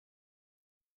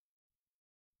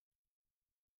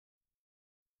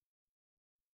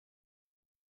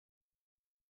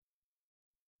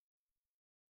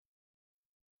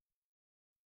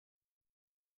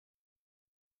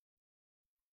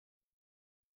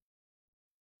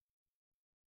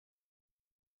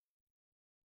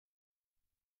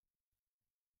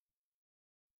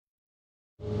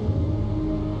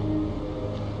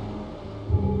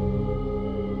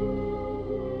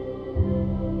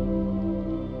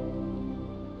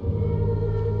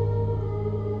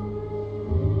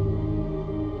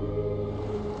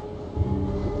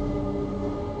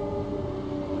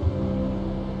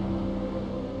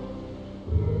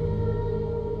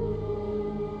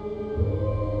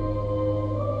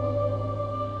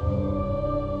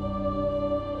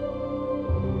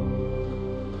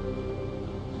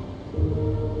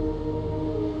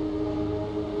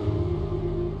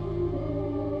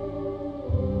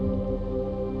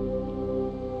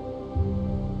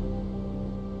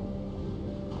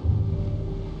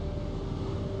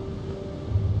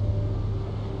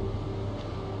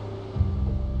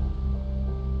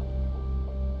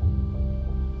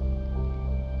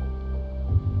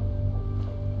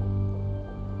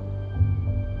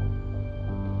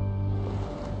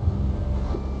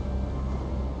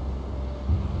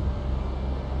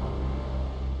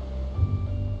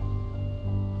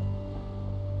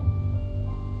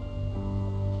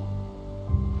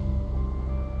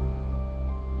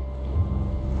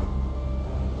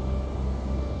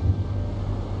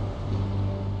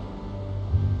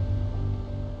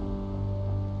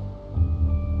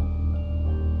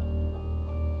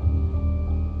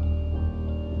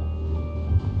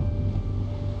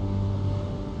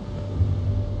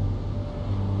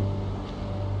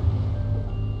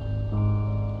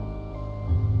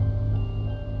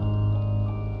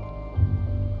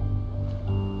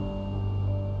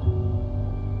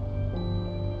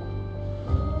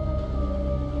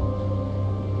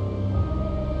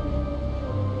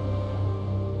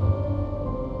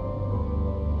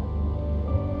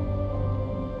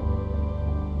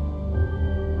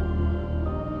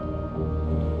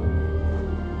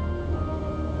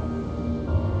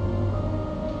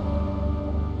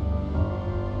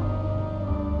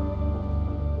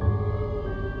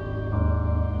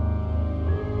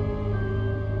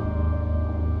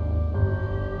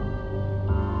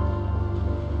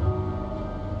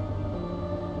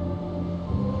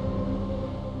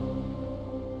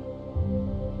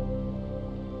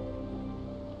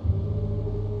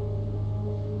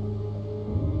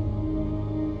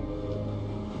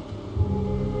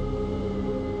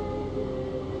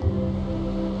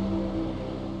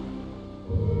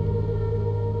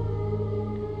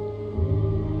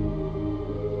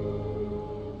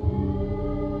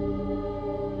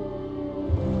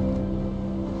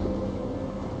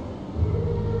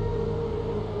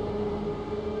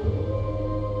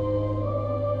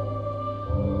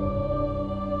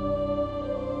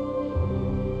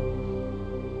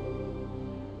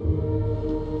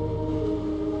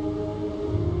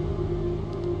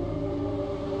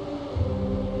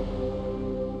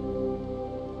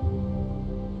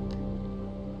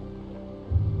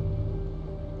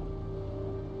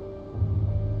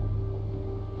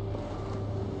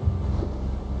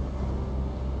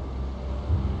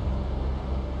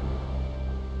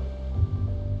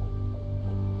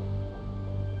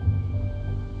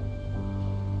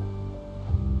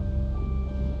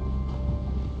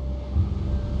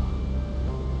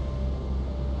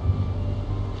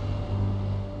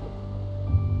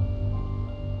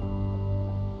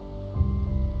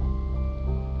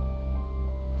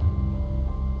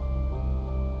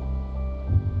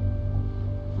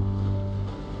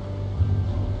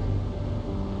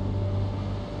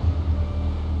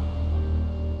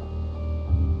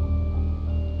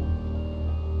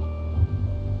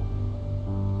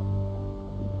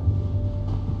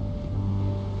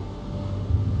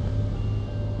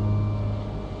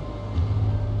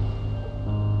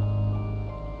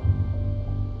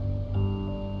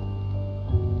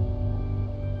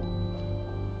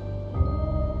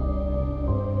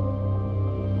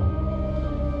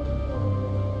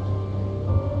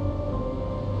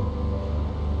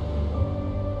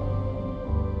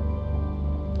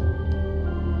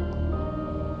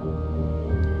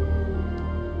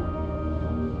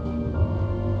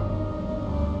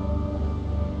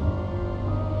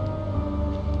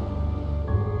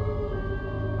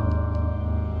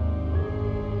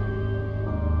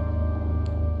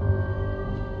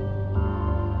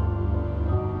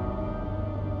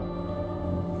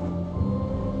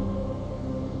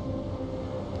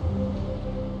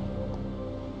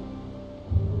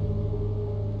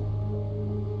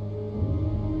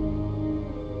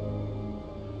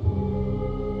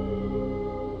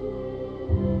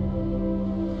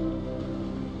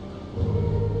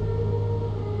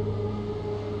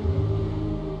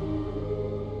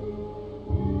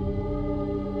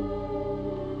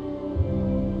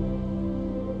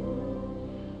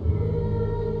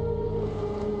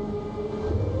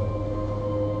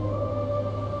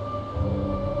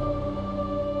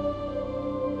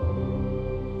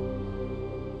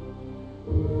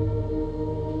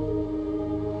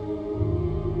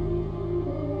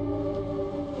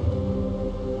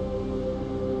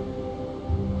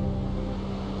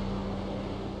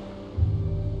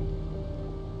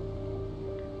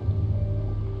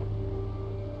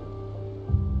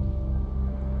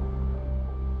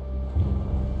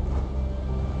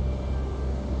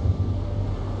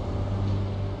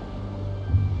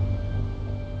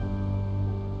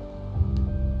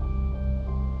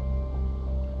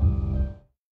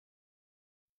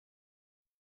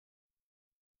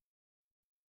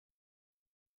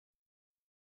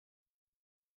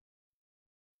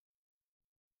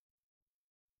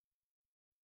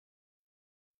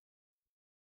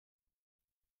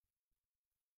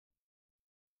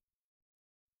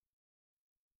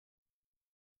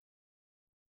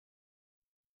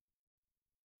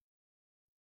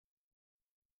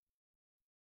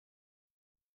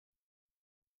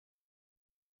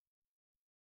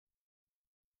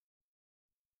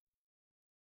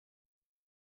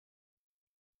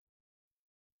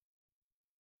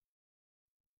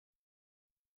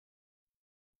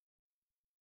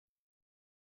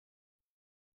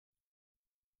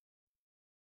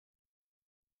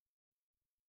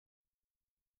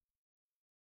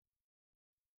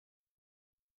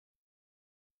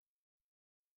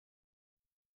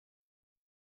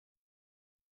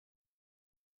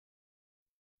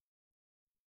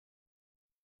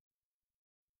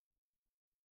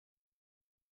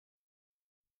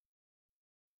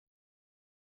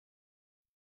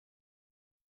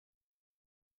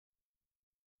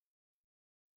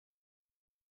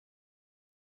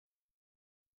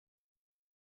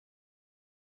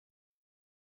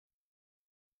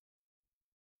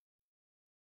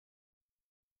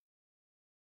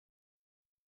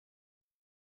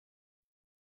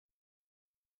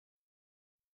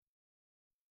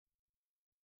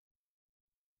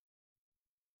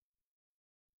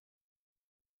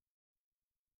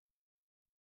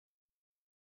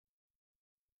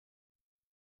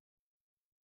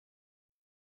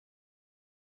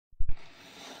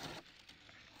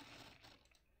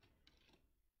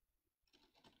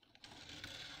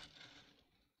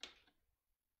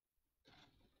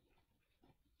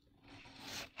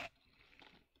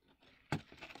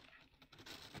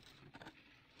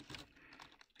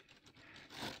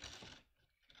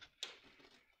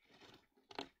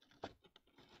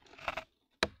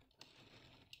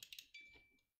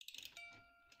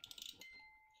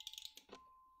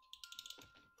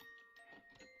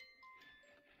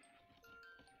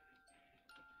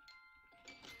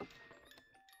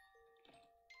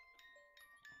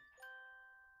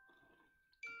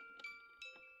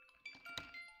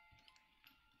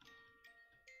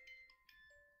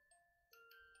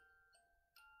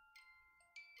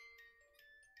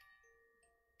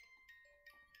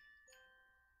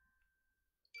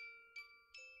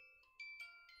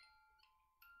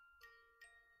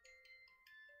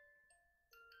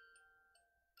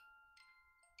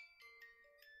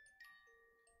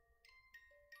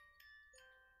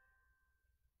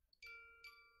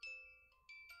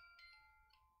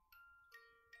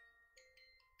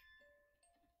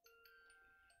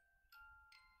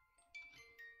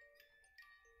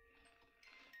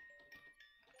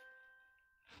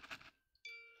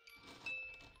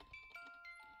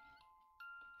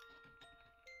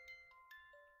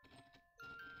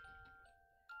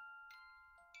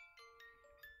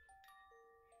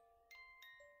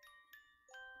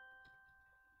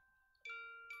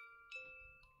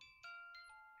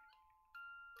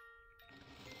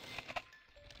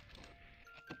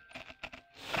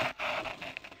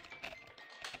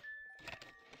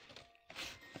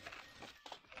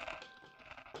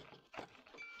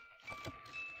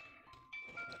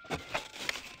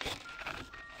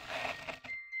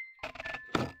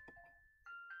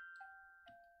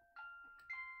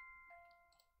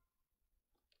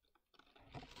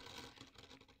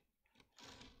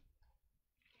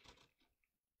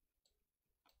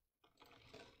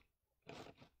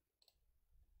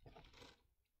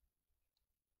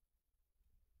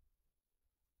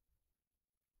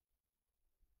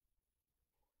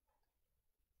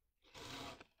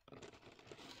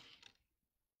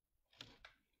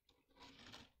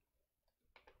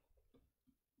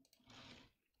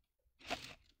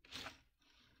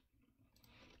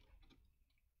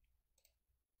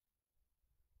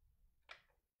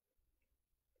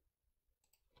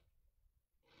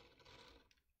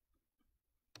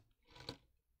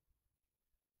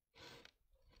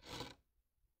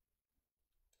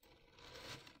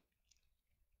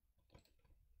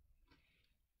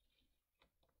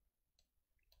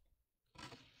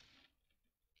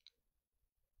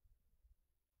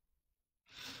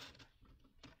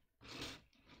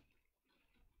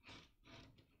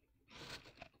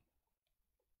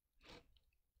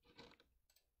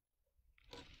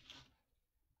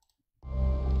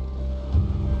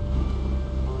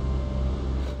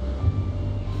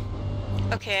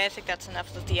Okay, I think that's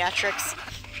enough of the theatrics.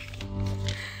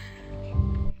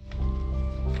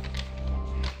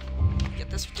 Get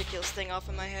this ridiculous thing off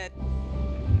of my head.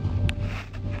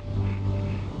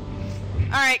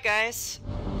 Alright, guys.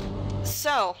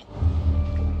 So,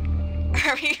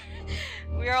 are we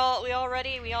all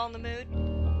ready? We all in the mood?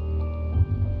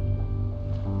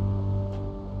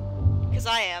 Because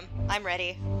I am. I'm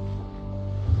ready.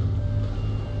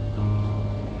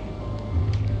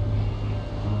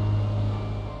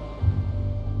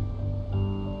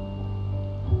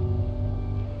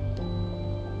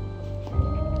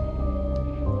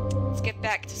 Let's get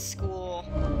back to school.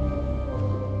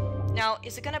 Now,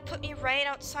 is it gonna put me right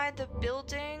outside the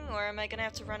building, or am I gonna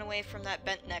have to run away from that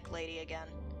bent neck lady again?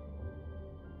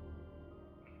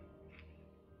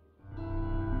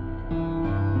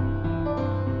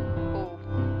 Oh.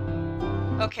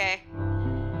 Okay.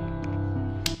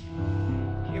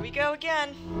 Here we go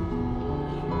again.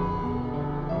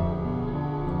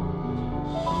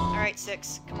 Alright,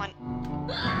 6. Come on.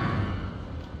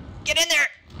 Get in there!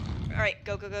 Alright,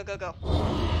 go, go, go, go, go.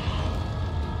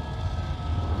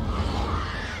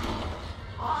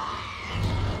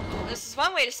 This is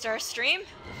one way to start a stream.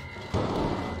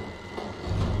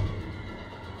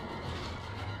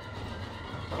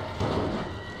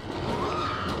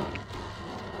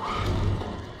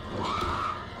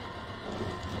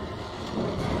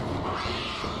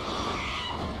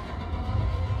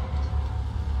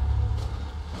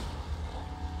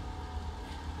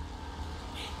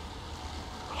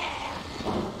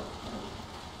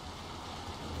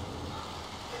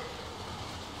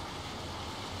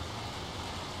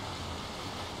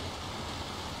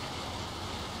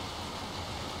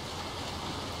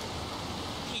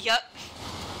 Yup.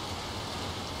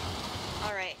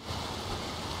 Alright.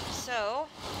 So,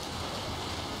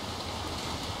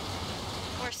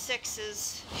 Floor 6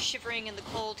 is shivering in the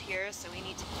cold here, so we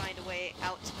need to find a way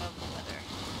out of the weather.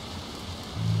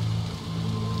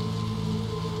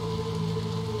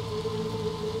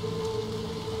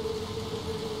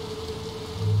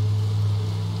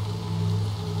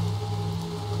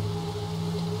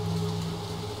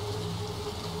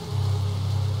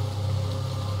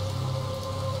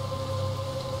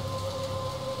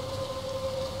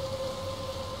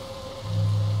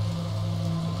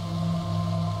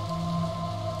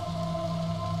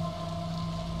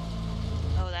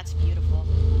 That's beautiful.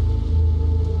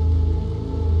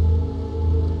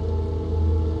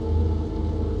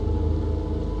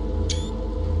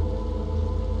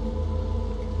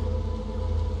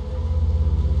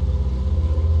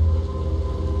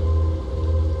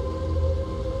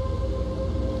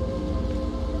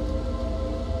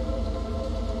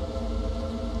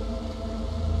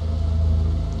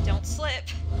 Don't slip.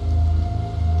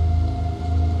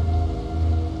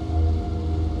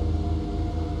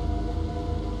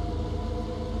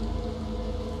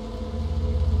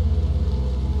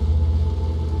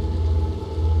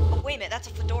 That's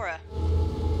a fedora.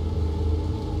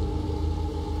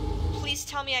 Please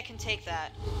tell me I can take that.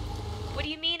 What do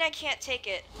you mean I can't take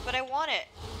it? But I want it.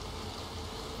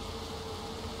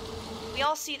 We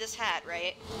all see this hat,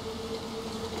 right?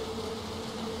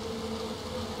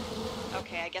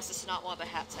 Okay, I guess it's not one of the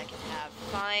hats I can have.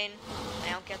 Fine.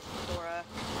 I don't get the fedora.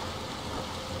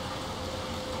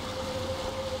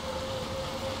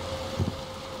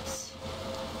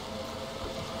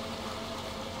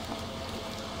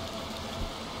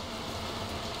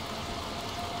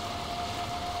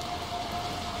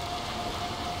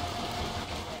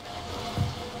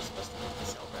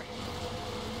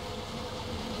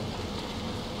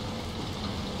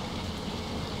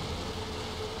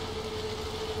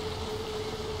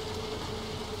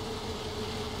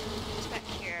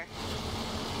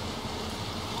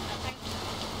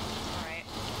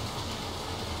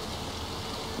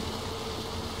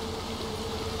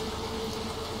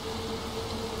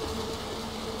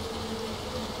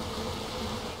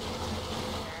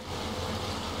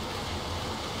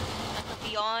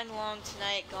 Beyond long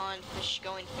tonight, going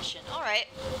fishing. Alright.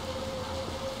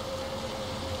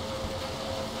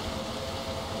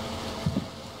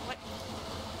 What?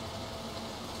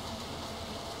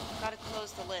 Gotta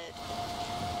close the lid.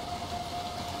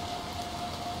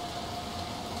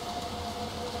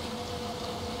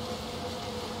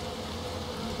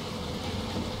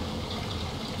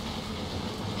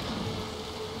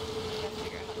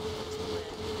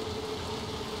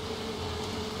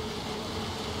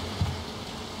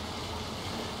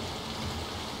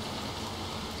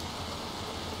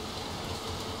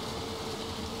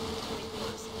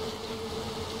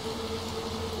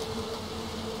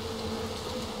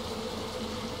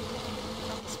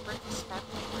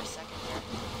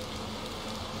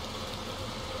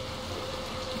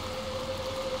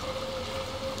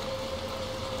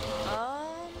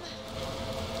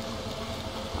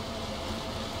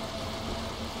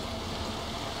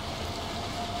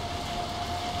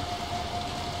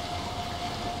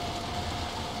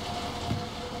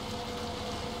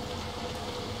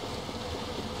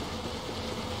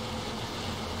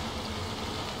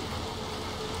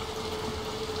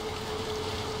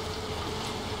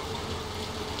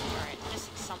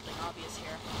 obvious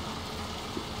here.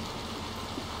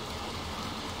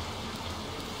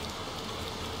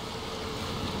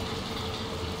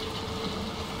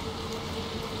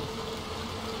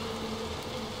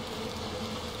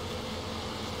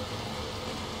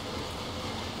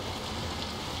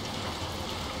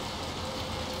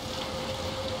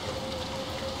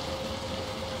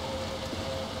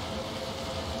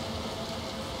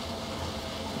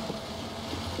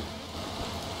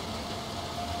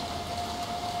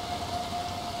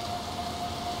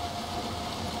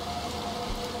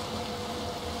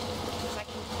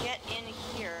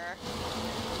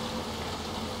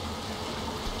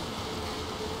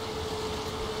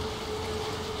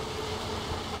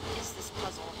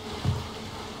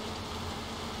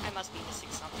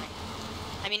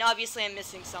 I mean, obviously I'm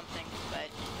missing something, but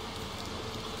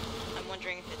I'm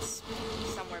wondering if it's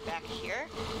somewhere back here.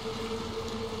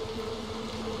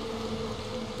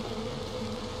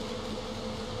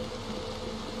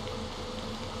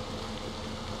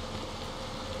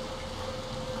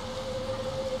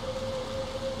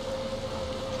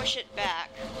 Push it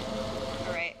back.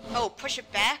 Alright. Oh, push it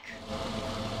back?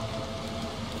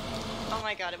 Oh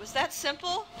my god, it was that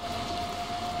simple?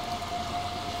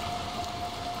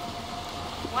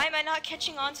 Why am I not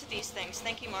catching on to these things?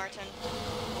 Thank you, Martin.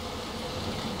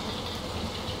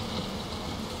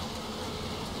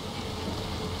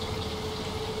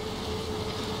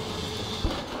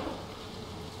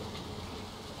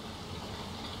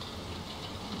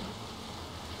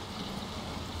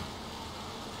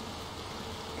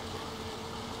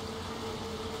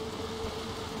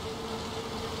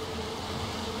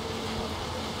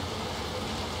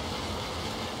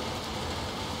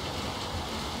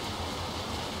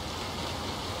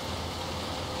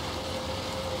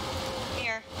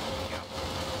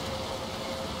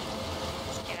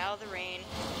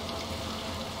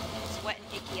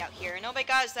 And oh my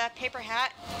god, is that paper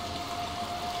hat?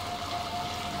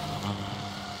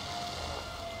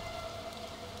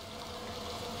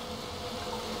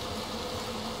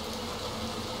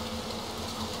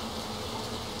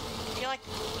 I feel like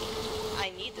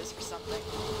I need this for something.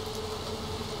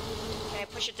 Can I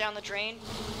push it down the drain?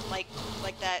 Like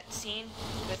that scene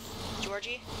with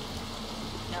Georgie?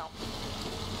 No.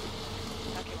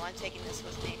 Okay, well I'm taking this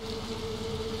with me.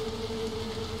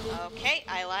 Okay,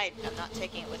 I lied. I'm not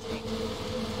taking it with me.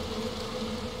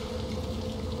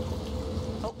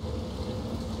 Oh.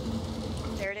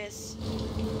 There it is.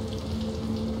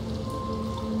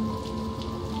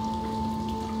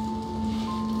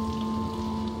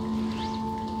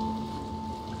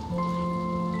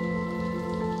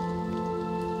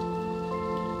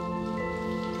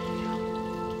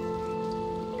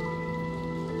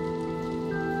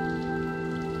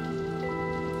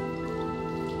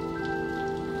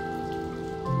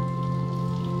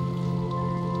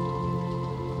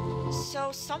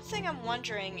 So something I'm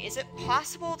wondering, is it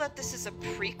possible that this is a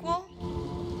prequel?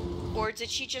 Or did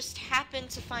she just happen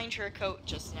to find her coat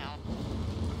just now?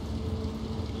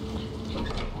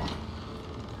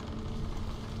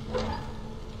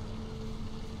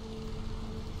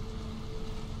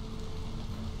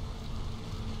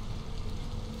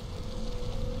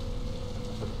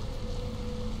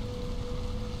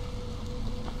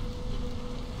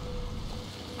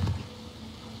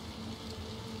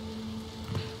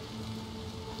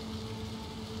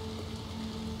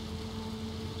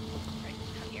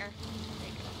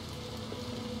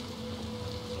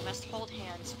 Hold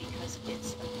hands because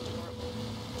it's adorable.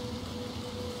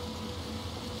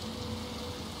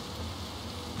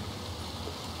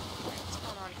 Alright, what's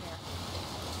going on here?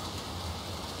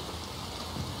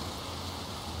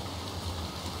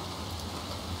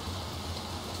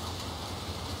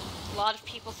 A lot of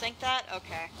people think that?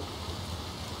 Okay.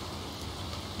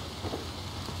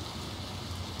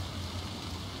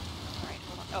 Alright,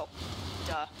 hold on. Oh,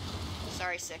 duh.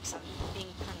 Sorry, Six. I'm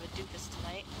being kind of a doofus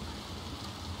tonight.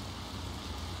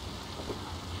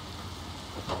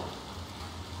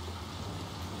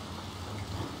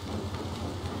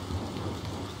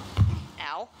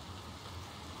 Ow.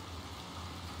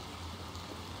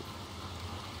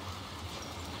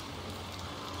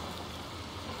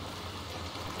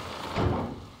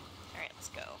 Alright, let's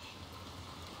go.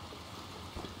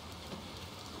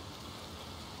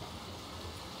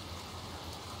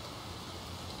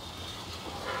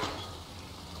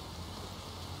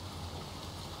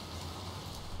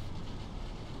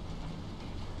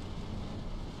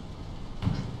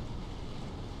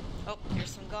 Oh, here's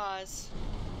some gauze.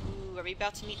 Ooh, are we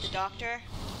about to meet the doctor?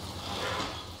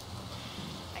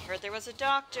 I heard there was a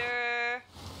doctor.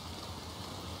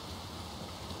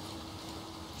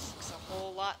 This looks a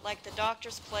whole lot like the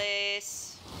doctor's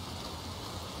place.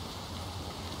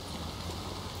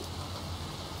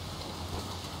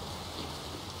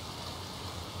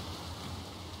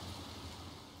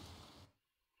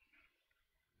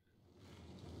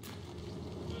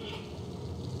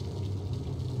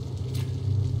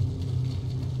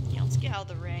 get out of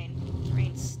the rain. The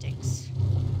rain stinks.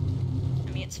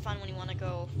 I mean, it's fun when you want to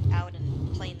go out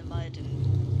and play in the mud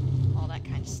and all that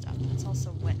kind of stuff, but it's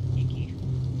also wet and icky.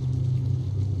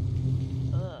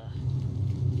 Ugh.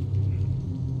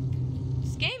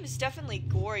 This game is definitely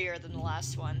gorier than the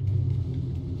last one,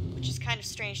 which is kind of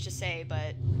strange to say,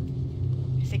 but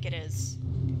I think it is.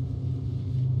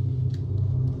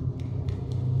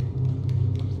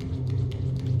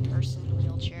 Person in a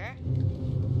wheelchair.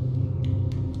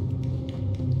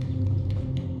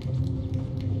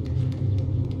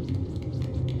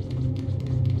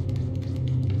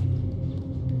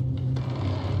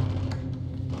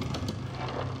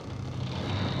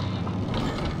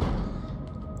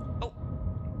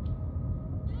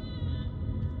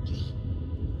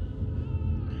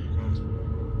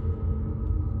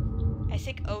 I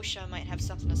think OSHA might have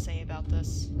something to say about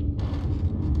this.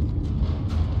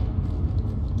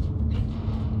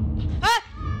 Ah!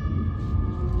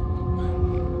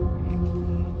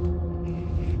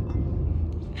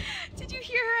 Did you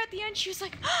hear her at the end? She was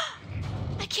like, ah!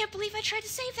 I can't believe I tried to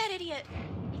save that idiot!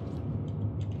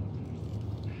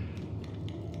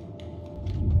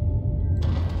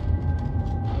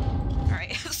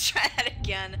 Alright, let's try that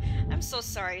again. I'm so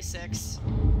sorry, Six.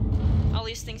 All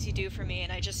these things you do for me,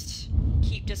 and I just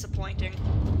keep disappointing.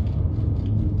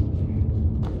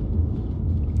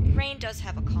 Rain does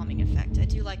have a calming effect. I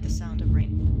do like the sound of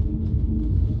rain.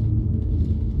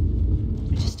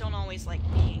 I just don't always like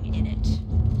being in it.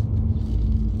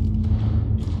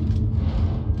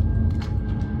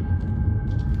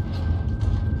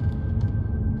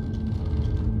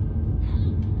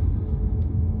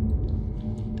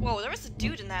 Whoa, there was a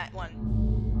dude in that one.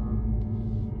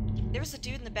 There was a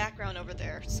dude in the background over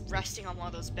there, resting on one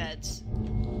of those beds.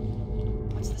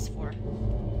 What's this for?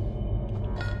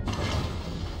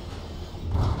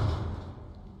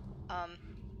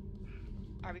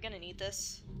 Are we gonna need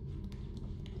this?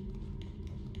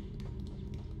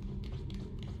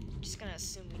 I'm just gonna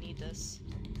assume we need this.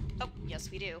 Oh, yes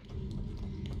we do.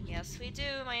 Yes we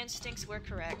do, my instincts were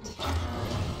correct.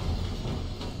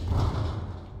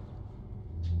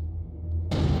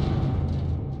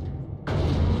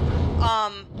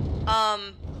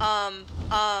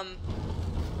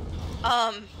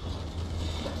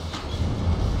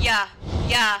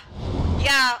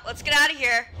 Yeah, let's get out of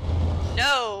here.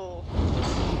 No.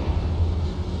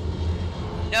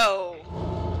 No.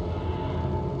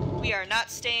 We are not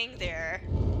staying there.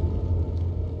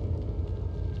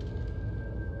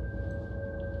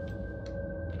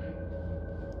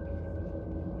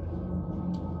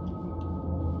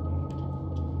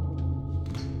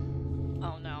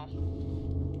 Oh no.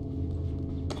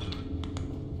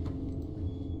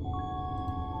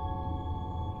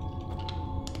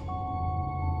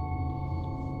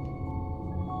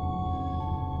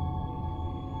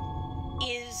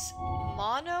 Is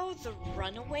Mono the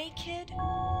runaway kid?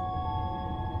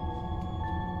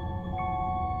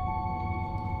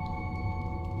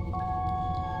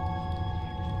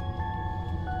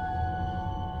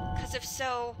 Because if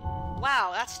so,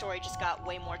 wow, that story just got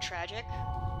way more tragic.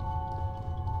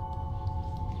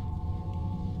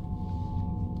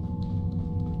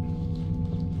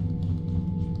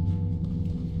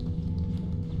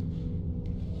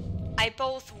 I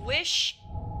both wish,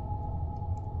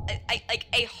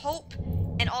 I hope,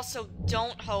 and also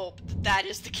don't hope that that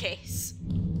is the case.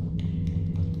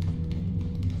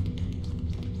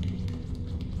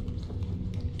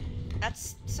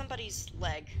 That's somebody's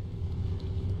leg.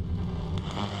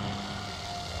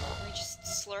 Let me just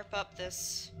slurp up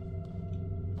this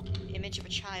image of a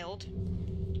child.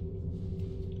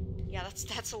 Yeah,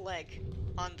 that's a leg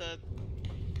on the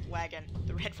wagon,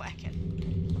 the red wagon.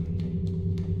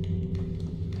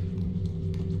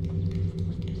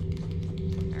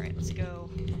 Alright, let's go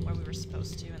where we were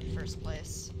supposed to in the first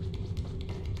place.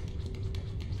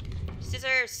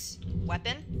 Scissors!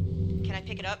 Weapon? Can I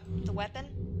pick it up, the weapon?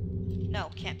 No,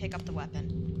 can't pick up the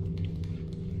weapon.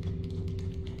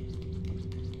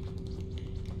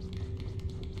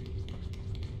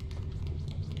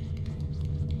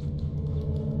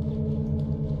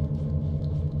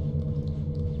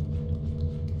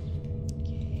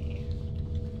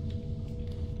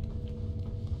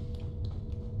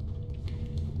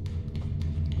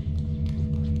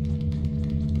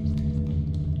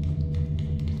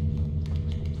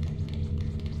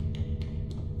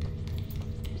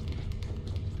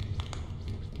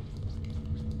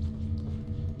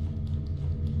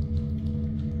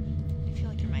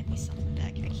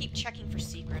 Checking for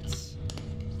secrets.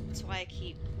 That's why I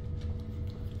keep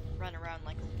running around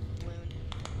like a loon.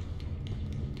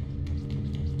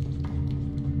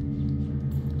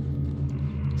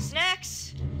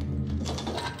 Snacks!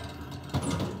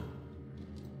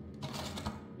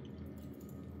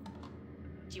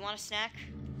 you want a snack?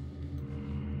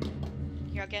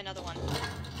 Here, I'll get another one.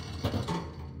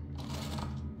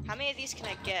 How many of these can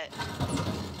I get?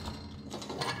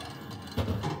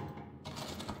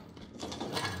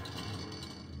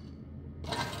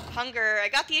 Hunger! I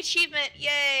got the achievement!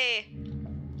 Yay!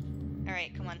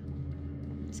 Alright, come on.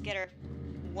 Let's get her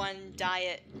one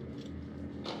diet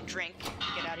drink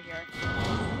and get out of here.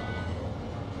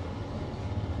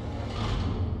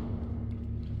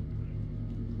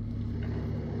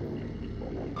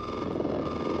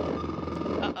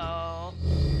 Uh-oh.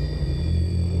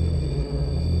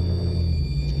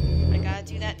 I gotta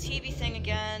do that TV thing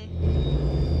again.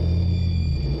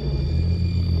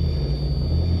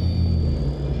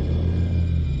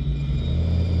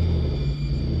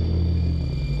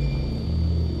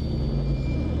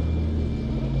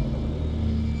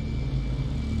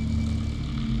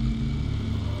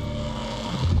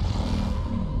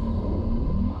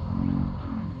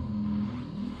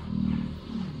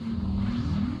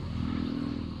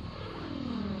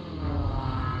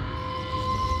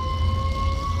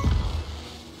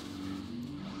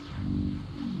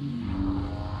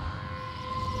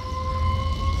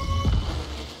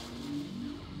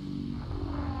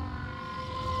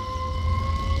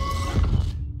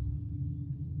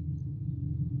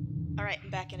 Alright, I'm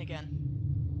back in again.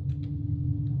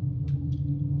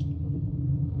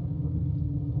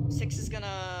 6 is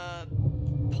gonna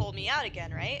pull me out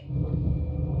again, right?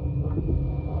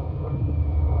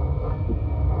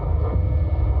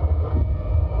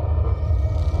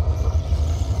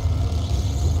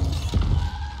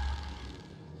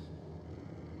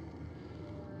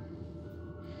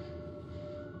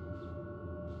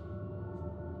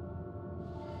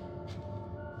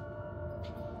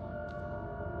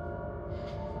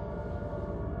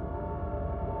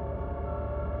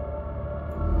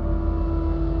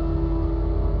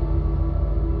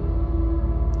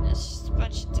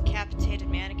 Decapitated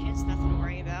mannequins, nothing to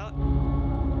worry about.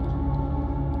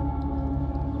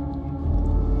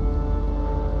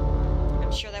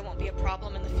 I'm sure that won't be a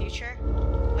problem in the future.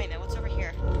 Wait a minute, what's over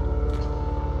here?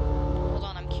 Hold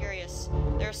on, I'm curious.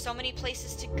 There are so many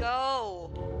places to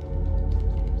go!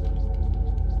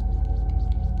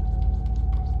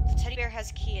 The teddy bear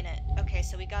has a key in it. Okay,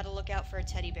 so we gotta look out for a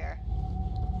teddy bear.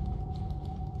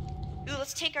 Ooh,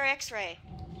 let's take our x-ray.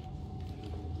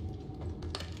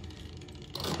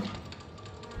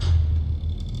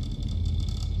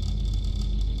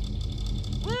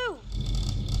 Woo!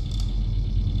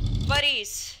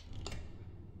 Buddies!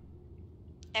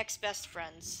 Ex-best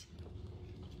friends.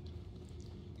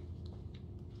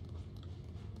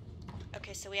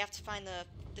 Okay, so we have to find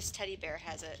this teddy bear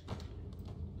has it.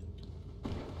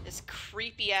 This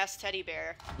creepy-ass teddy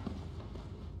bear.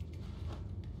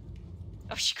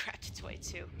 Oh, she grabbed its way,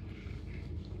 too.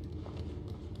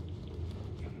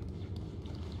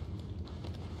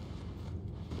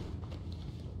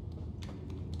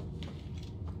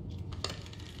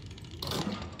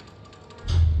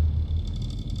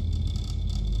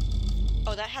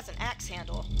 Oh, that has an axe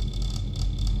handle.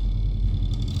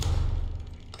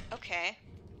 Okay.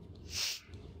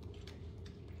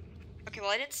 Okay, well,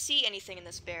 I didn't see anything in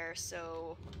this bear,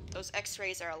 so those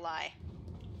x-rays are a lie.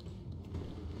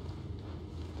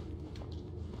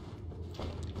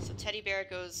 So teddy bear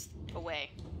goes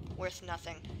away. Worth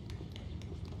nothing.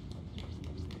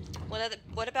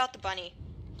 What about the bunny?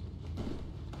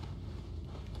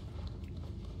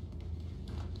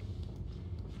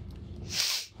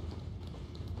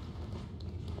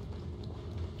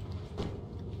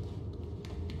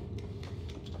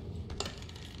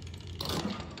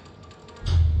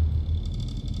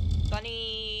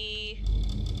 Bunny...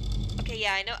 Okay,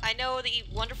 yeah, I know the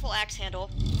wonderful axe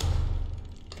handle.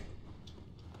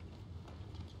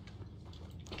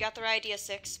 You got the right idea,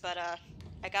 6, but,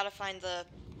 I gotta find the...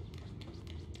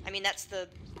 I mean, that's the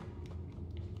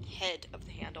head of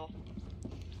the handle.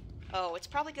 Oh, it's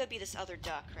probably gonna be this other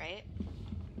duck, right?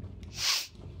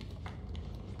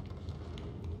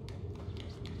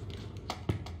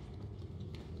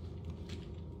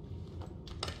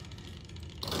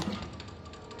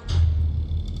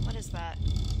 What is that?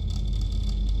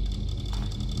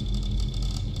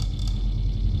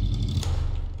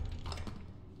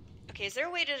 Okay, is there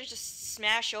a way to just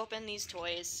smash open these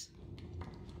toys?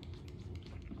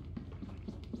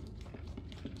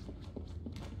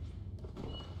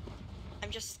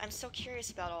 I'm so curious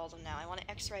about all of them now. I want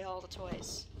to x-ray all the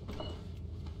toys.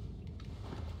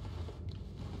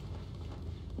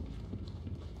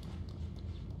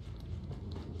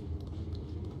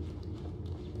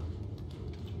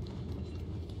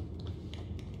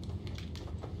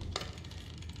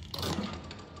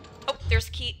 Oh, there's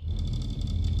a key.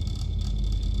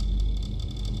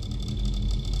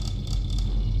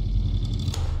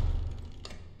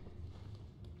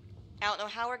 I don't know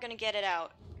how we're gonna get it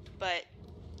out, but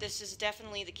this is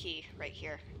definitely the key right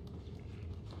here.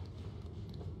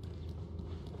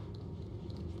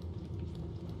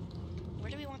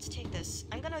 Where do we want to take this?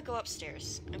 I'm gonna go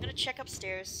upstairs. I'm gonna check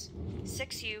upstairs.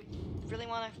 6, you really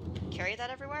want to carry that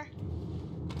everywhere?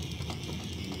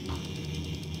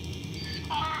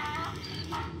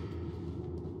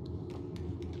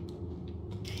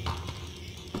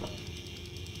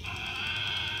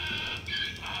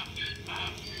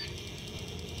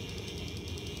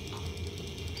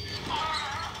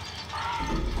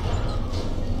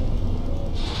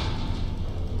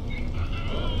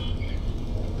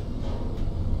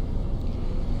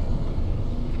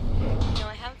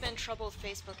 Trouble with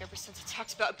Facebook ever since it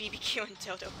talked about BBQ and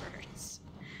dodo birds.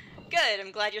 Good,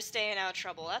 I'm glad you're staying out of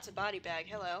trouble. That's a body bag,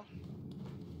 hello.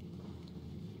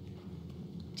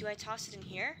 Do I toss it in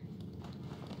here?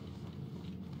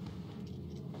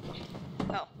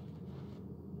 Oh.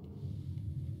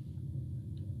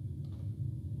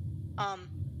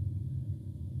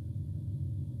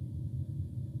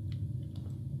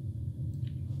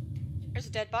 There's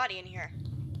a dead body in here.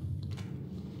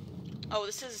 Oh,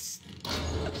 this is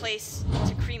a place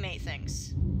to cremate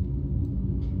things.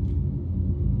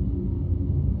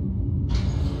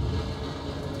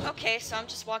 Okay, so I'm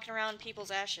just walking around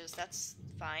people's ashes. That's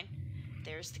fine.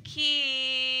 There's the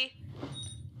key.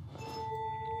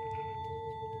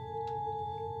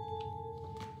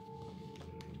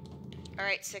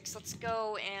 Alright, 6, let's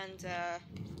go and,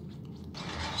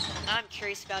 I'm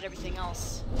curious about everything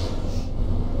else.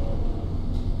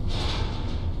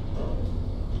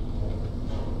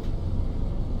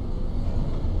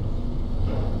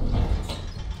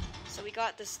 We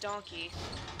got this donkey.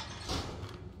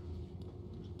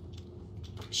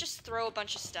 Let's just throw a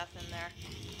bunch of stuff in there.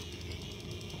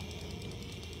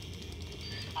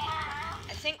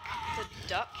 I think the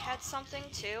duck had something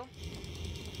too.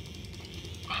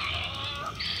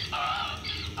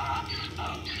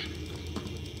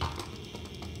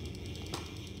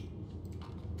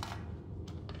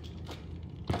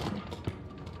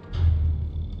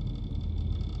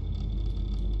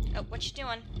 Oh, what you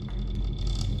doing?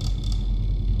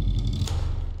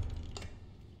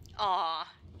 Aw,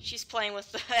 she's playing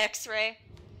with the X-ray.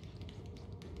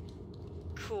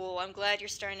 Cool, I'm glad you're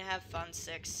starting to have fun,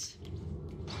 6.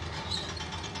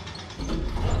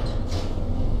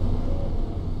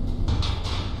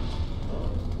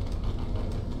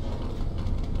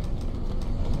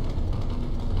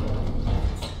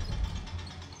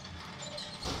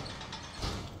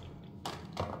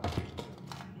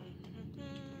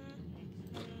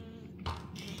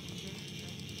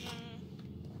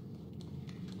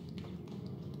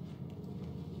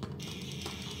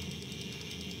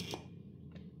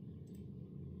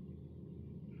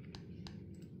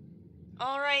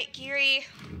 Alright, Geary,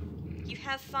 you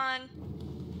have fun.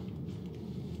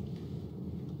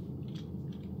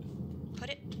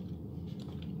 Put it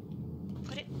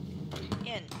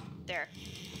in. There.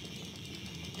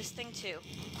 This thing too.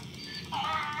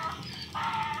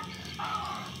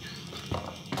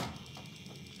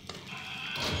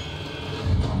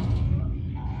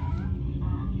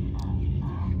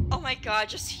 Oh my god,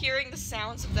 just hearing the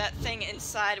sounds of that thing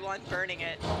inside while I'm burning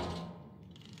it.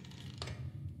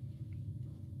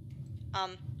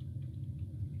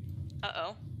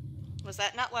 Uh-oh. Was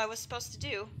that not what I was supposed to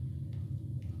do?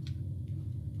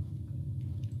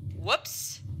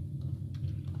 Whoops!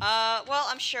 Well,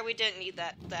 I'm sure we didn't need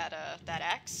that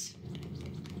axe.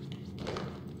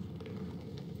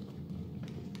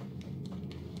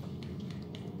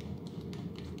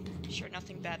 Sure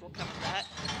nothing bad will come of that.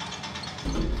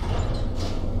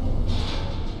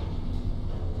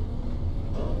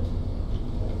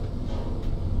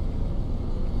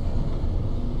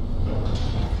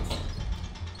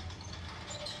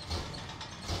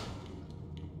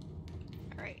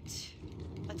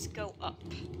 Let's go up.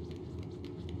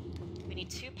 We need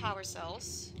 2 power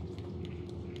cells.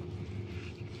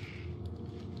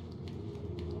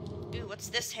 Ooh, what's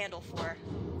this handle for?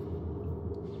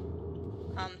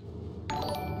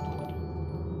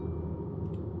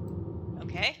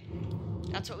 Okay.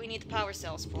 That's what we need the power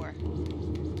cells for.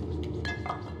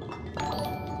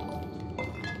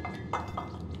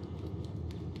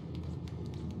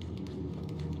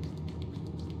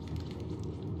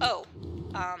 Oh.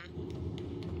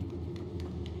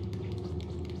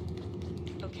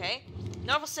 Okay.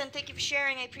 Norvelson, thank you for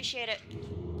sharing. I appreciate it.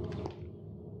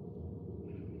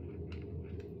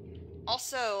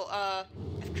 Also, I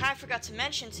kind of forgot to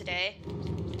mention today,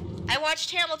 I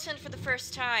watched Hamilton for the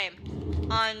first time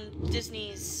on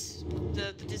Disney's,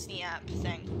 the Disney app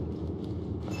thing.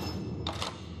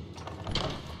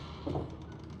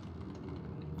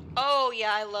 Oh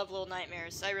yeah, I love Little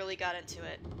Nightmares. I really got into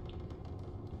it.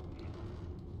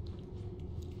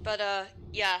 But,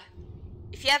 yeah.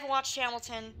 If you haven't watched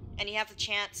Hamilton, and you have the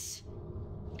chance,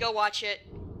 go watch it.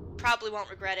 Probably won't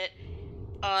regret it.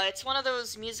 It's one of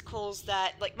those musicals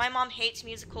that, like, my mom hates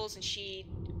musicals, and she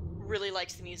really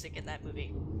likes the music in that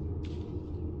movie.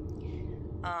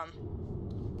 I'll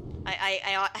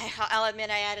admit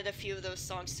I added a few of those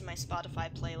songs to my Spotify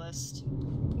playlist.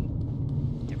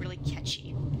 They're really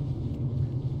catchy.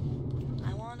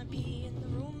 I wanna be in the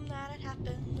room that it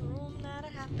happened, the room that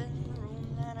it happened, the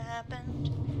room that it happened.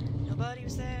 Nobody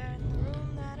was there in the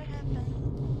room that it happened.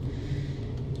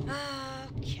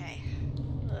 Okay.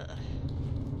 Ugh.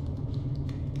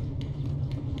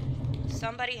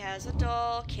 Somebody has a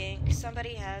doll kink.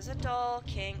 Somebody has a doll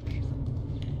kink.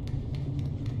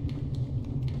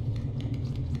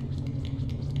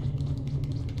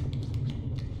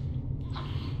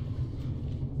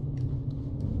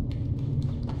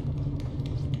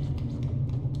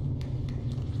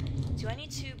 Do I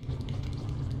need to...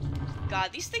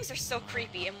 God, these things are so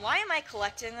creepy. And why am I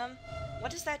collecting them?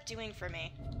 What is that doing for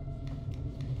me?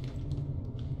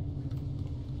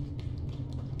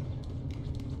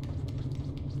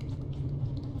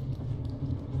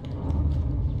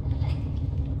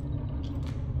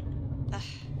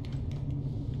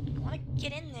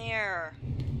 Get in there.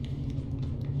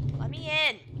 Let me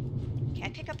in. Can I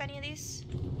pick up any of these?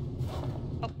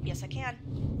 Oh, yes I can.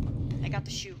 I got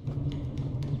the shoe.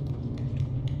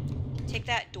 Take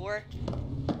that, door.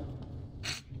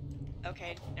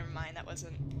 Okay, never mind. That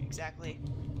wasn't exactly...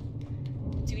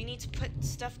 Do we need to put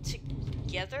stuff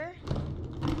together?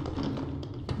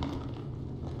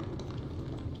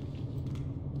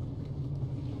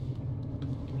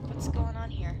 What's going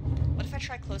on here? What if I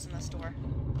try closing this door?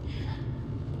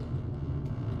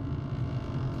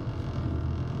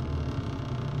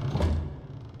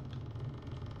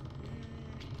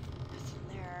 Nothing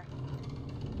there.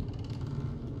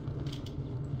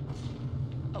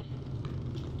 Oh.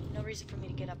 No reason for me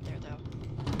to get up there, though.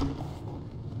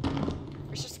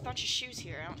 There's just a bunch of shoes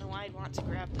here. I don't know why I'd want to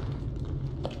grab them.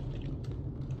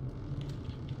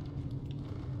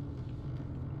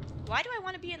 Why do I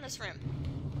want to be in this room?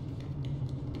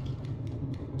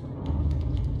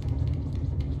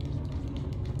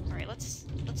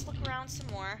 Let's look around some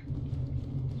more.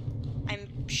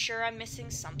 I'm sure I'm missing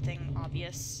something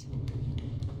obvious,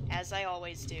 as I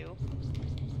always do.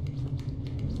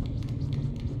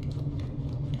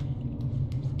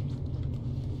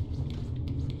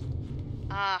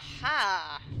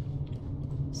 Aha!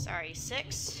 Sorry,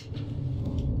 6.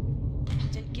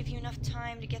 Didn't give you enough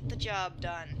time to get the job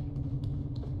done.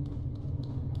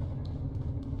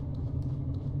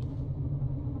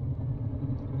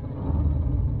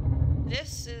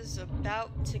 This is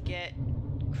about to get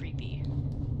creepy.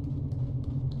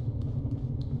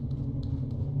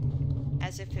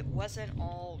 As if it wasn't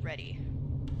already.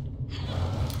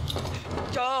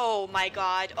 Oh my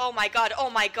god, oh my god, oh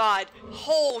my god.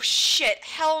 Oh shit,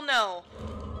 hell no.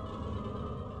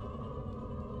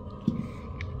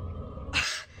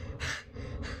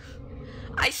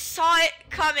 I saw it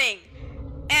coming,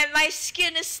 and my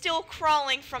skin is still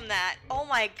crawling from that. Oh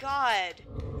my god.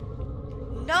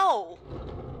 No!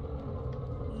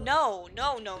 No,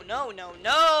 no, no, no, no,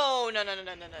 no, no, no, no, no,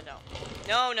 no, no, no.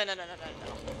 No, no, no, no, no, no,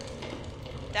 no.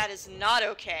 That is not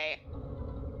okay.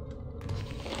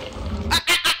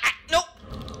 Nope!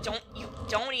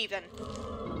 Don't even.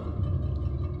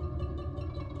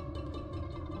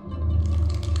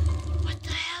 What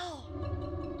the hell?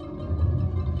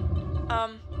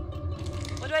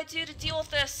 What do I do to deal with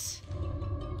this?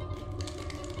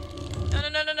 No, no,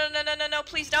 no, no, no, no, no, no, no,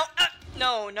 please don't.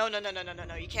 No, no, no, no, no, no, no,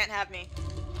 no, you can't have me.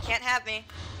 You can't have me.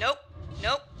 Nope,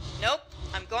 nope, nope.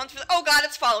 I'm going through the— oh god,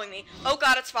 it's following me. Oh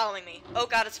god, it's following me. Oh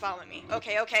god, it's following me.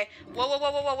 Okay, okay. Whoa, whoa,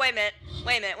 whoa, whoa, whoa, wait a minute.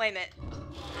 Wait a minute, wait a minute.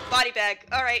 Body bag.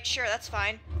 Alright, sure, that's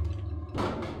fine.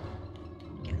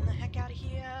 Getting the heck out of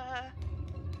here.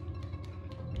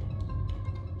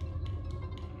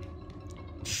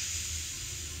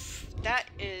 That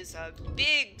is a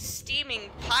big steaming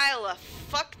pile of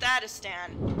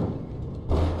fuck-that-istan.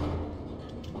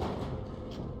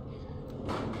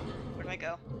 Where do I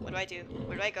go? What do I do?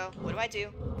 Where do I go? What do I do?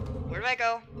 Where do I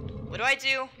go? What do I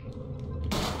do?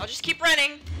 I'll just keep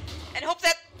running and hope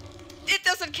that it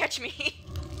doesn't catch me.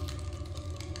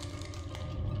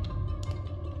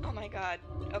 Oh my god.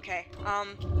 Okay.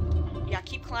 Yeah,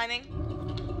 keep climbing.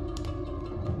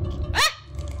 Ah!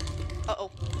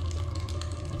 Uh-oh.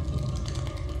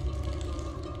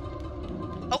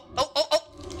 Oh, oh, oh, oh!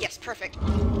 Yes, perfect.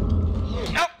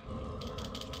 Nope!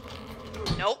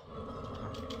 Nope.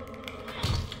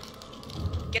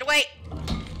 Get away!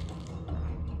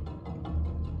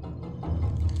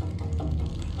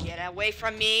 Get away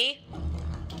from me.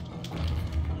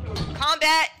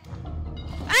 Combat!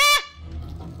 Ah!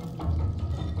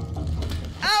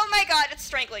 Oh my god, it's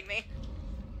strangling me.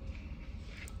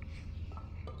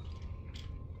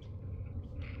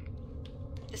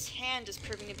 This hand is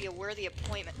proving to be a worthy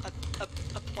appointment.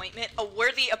 A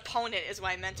worthy opponent is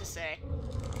what I meant to say.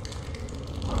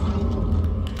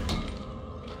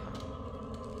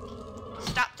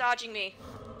 Stop dodging me.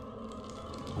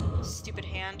 Stupid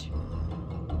hand.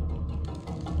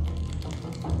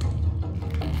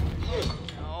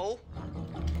 No.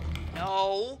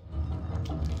 No.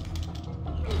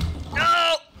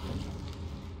 No!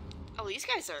 Oh, these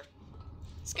guys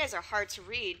are hard to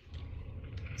read.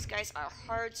 These guys are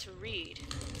hard to read.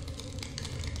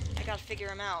 I gotta figure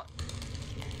them out.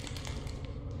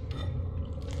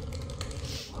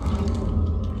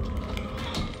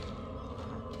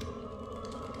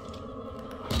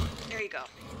 There you go.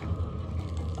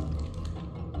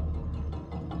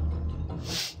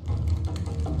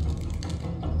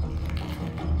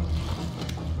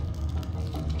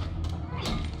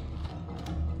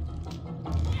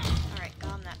 Alright,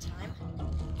 got him that time.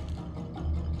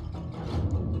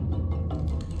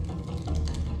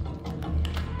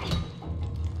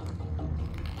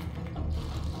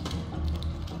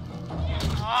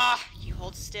 Ah, you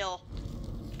hold still.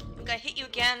 I'm gonna hit you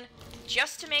again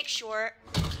just to make sure.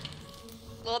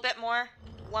 A little bit more.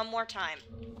 One more time.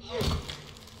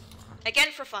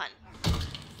 Again for fun.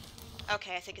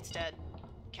 Okay, I think it's dead.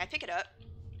 Can I pick it up?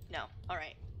 No.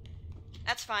 Alright.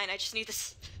 That's fine, I just need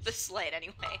this slate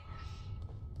anyway.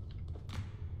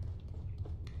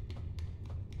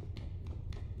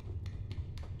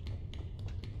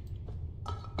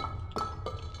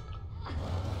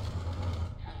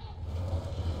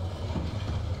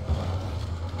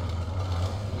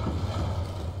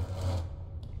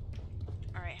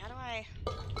 Alright, how do I...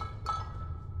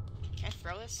 Can I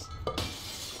throw this?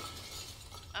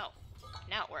 Oh,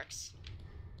 now it works.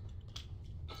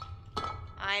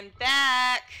 I'm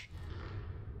back!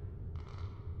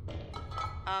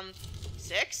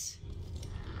 6?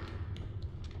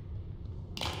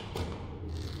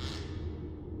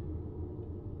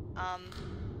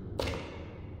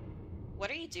 What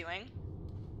are you doing?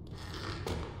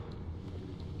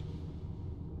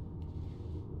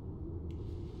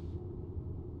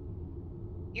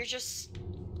 You're just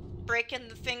breaking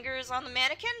the fingers on the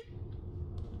mannequin?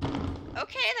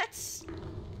 Okay,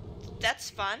 that's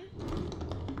fun.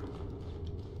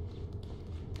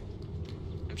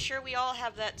 I'm sure we all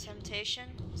have that temptation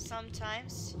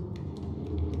sometimes.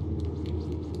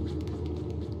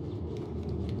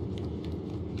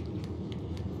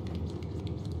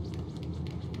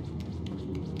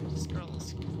 This girl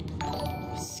is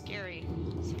scary.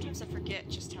 Sometimes I forget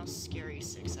just how scary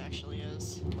 6 actually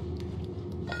is.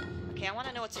 Okay, I want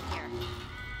to know what's in here.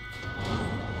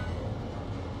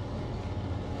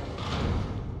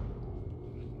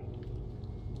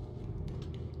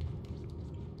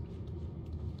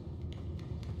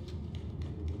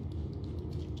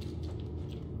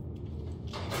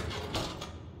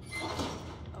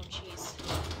 Oh, jeez.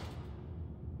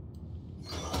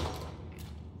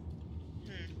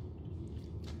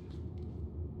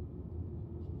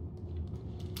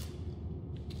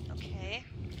 Okay.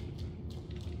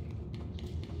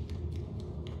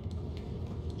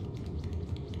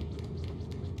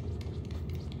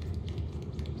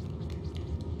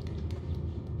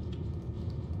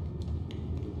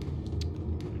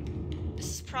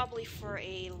 Probably for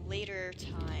a later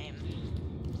time.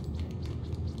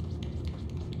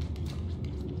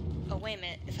 Oh, wait a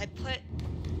minute. If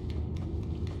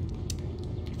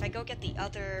I go get the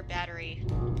other battery.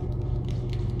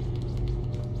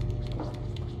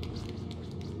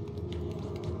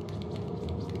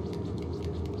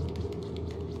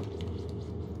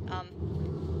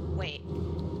 Wait.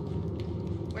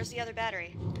 Where's the other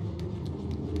battery?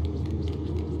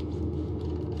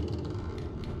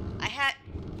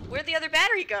 Where'd the other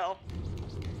battery go?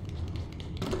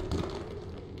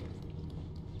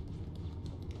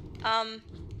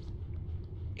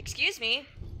 Excuse me?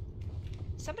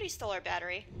 Somebody stole our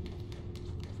battery.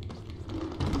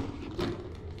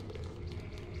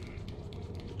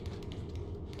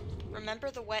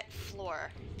 Remember the wet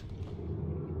floor.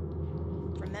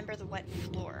 Remember the wet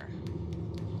floor.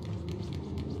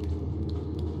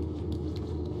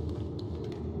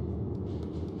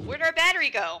 Where'd our battery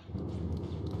go?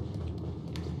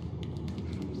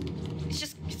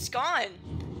 It's gone.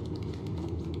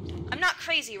 I'm not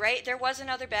crazy, right? There was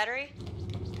another battery?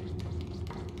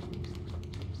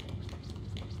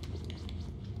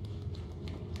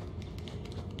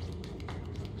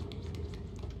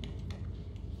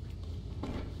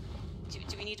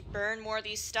 need to burn more of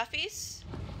these stuffies?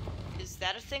 Is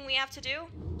that a thing we have to do?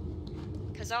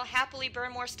 Because I'll happily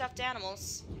burn more stuffed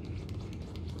animals.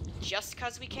 Just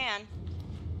because we can.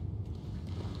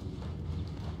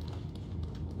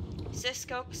 Six,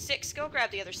 go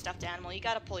grab the other stuffed animal. You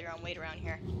gotta pull your own weight around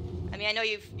here. I mean, I know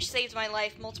you've saved my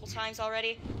life multiple times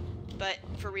already, but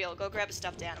for real, go grab a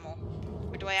stuffed animal.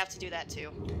 Or do I have to do that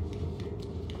too?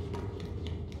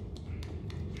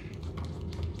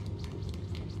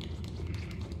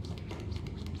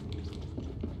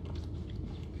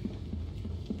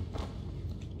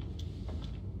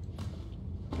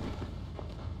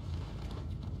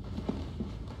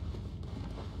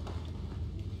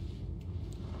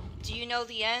 Do you know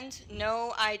the end?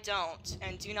 No, I don't.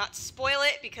 And do not spoil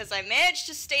it, because I managed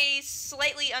to stay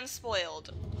slightly unspoiled.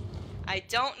 I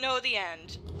don't know the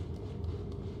end.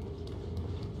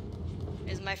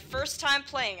 It is my first time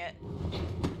playing it.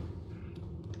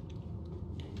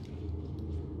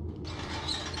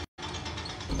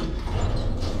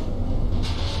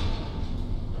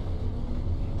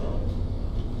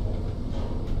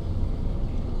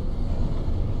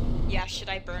 Yeah, should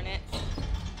I burn it?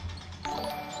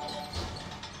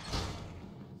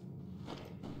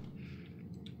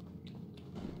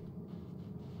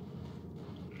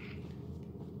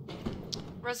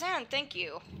 Roseanne, thank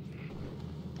you.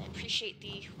 I appreciate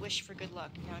the wish for good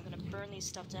luck. Now I'm gonna burn these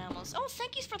stuffed animals. Oh,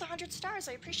 thank you for the 100 stars.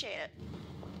 I appreciate it.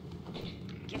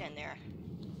 Get in there.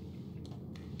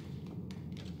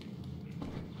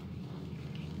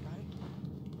 Okay, run.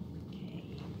 Okay,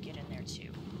 get in there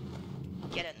too.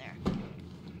 Get in there.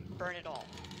 Burn it all.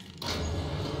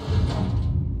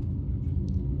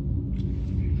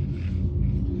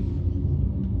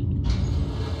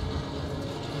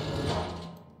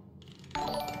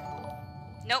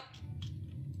 Nope.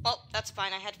 Well, that's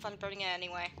fine. I had fun burning it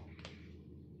anyway.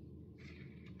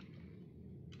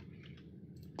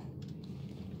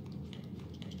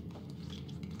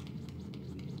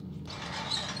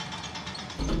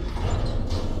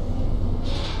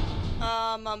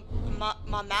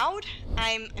 Mahmoud?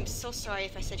 I'm so sorry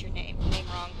if I said your name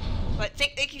wrong. But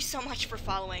thank you so much for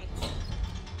following.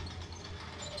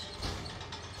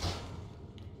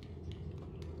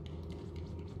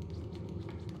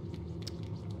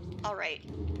 Alright.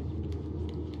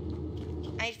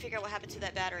 I need to figure out what happened to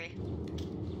that battery.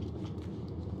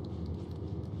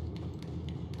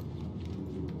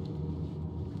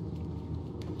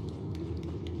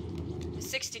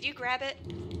 Six, did you grab it?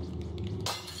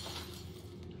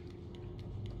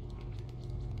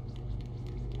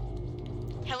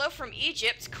 Hello from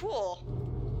Egypt, cool.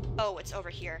 Oh, it's over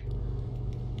here.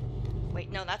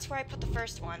 Wait, no, that's where I put the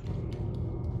first one.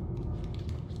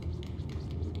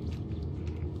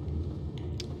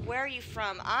 Where are you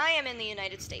from? I am in the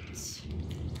United States.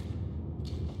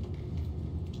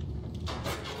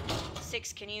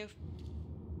 Six, can you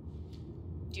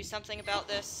do something about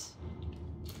this?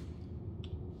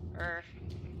 Or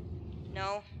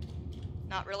no?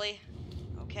 Not really?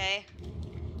 Okay.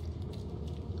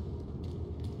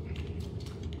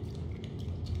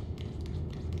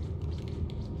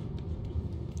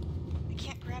 I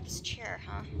can't grab his chair,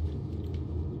 huh?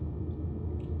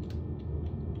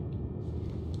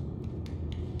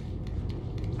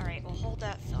 Alright, we'll hold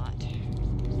that thought.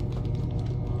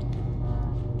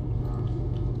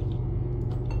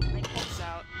 My pulse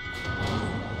out.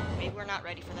 Maybe we're not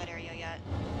ready for that area yet.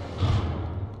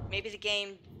 Maybe the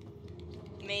game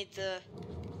made the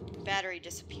battery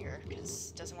disappear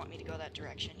because it doesn't want me to go that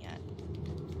direction yet.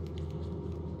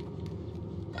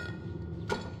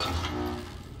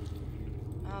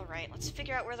 Alright, let's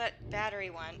figure out where that battery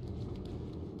went.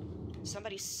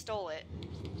 Somebody stole it.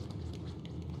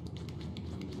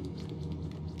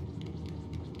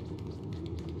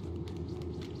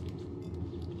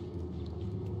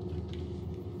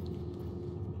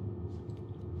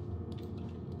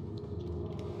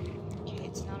 Okay,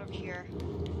 it's not over here.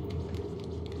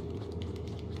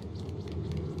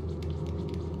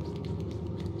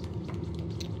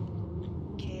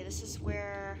 Okay, this is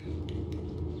where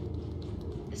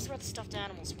the stuffed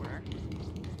animals were.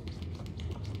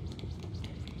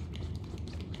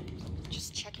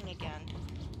 Just checking again.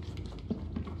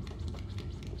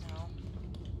 No.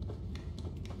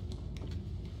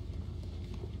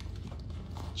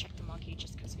 Check the monkey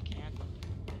just because we can.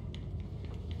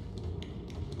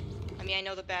 I mean, I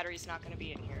know the battery's not going to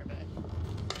be in here, but...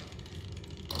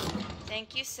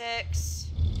 Thank you, Six.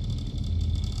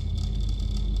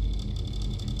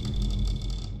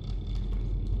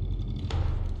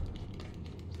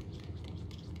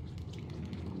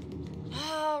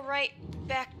 Alright,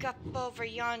 back up over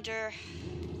yonder.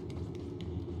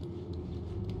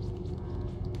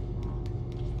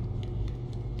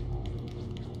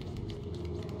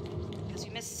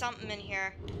 missed something in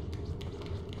here.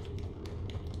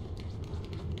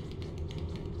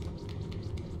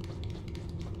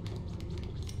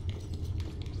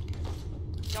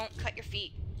 Don't cut your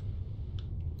feet.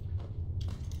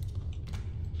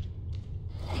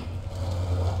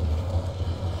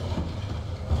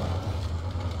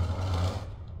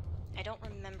 I don't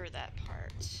remember that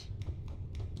part.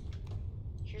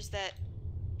 Here's that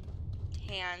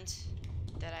hand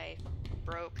that I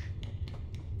broke.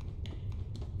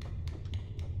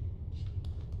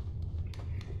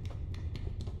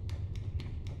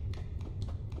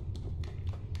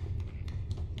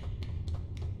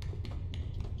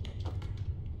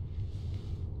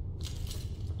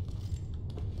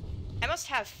 I must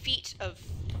have feet of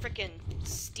frickin'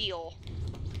 steel,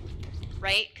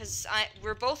 right? Because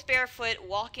we're both barefoot,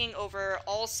 walking over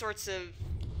all sorts of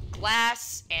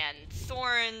glass and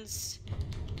thorns.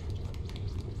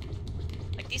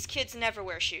 Like, these kids never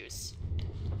wear shoes.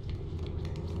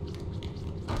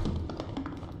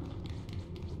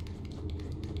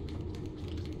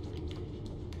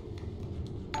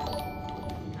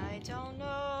 I don't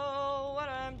know what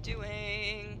I'm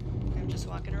doing. I'm just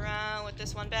walking around with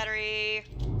this one battery.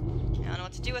 I don't know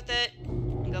what to do with it.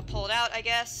 I'm gonna pull it out, I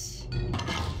guess.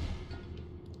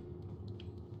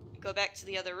 Go back to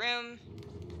the other room.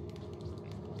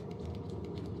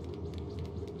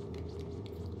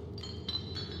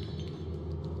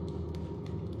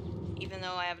 Even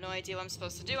though I have no idea what I'm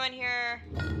supposed to do in here.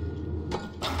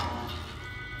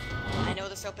 I know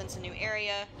this opens a new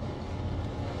area.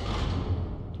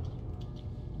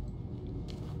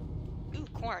 Ooh,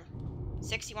 corn.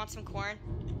 6, you want some corn?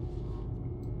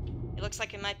 It looks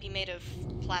like it might be made of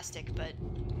plastic, but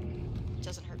it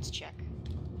doesn't hurt to check.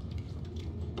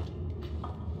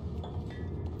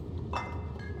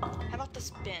 How about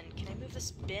this bin? Can I move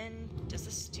this bin? Does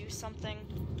this do something?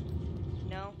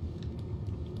 No?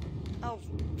 Oh,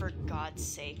 for God's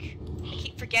sake. I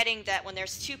keep forgetting that when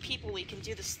there's 2 people we can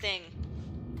do this thing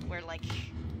where, like...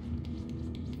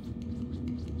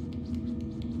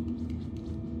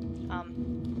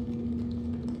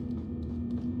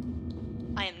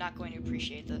 I am not going to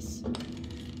appreciate this.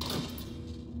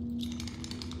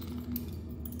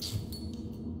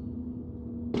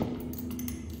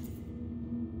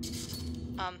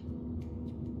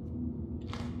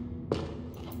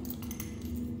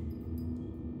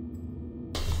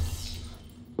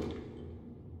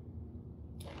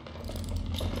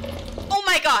 Oh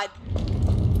my God!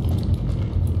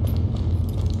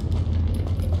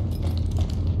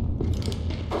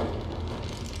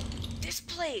 This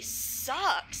place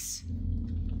sucks.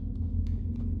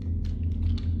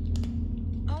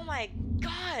 Oh my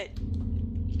God.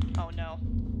 Oh no.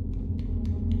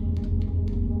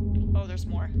 Oh, there's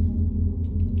more.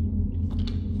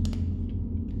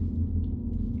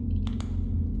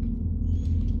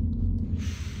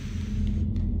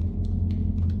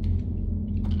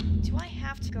 Do I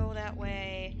have to go that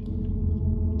way?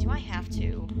 Do I have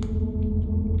to?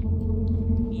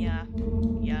 Yeah.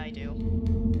 Yeah, I do.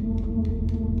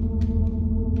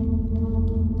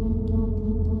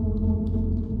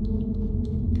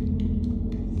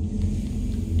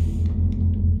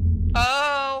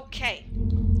 Okay.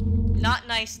 Not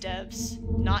nice, devs.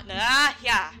 Not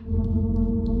yeah.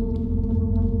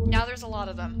 Now there's a lot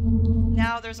of them.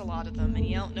 Now there's a lot of them, and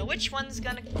you don't know which one's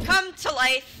gonna come to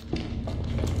life.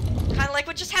 Kind of like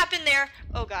what just happened there.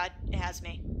 Oh God, it has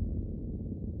me.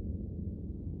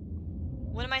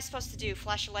 What am I supposed to do?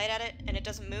 Flash a light at it, and it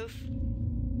doesn't move?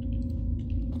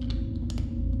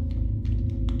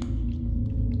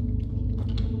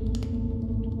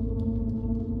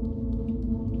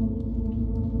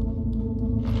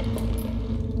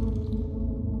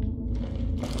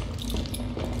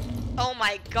 Oh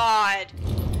my God.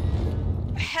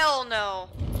 Hell no.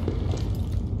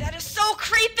 That is so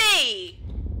creepy!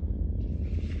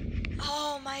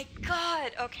 Oh my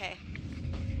God. Okay.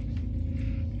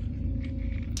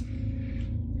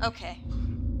 Okay.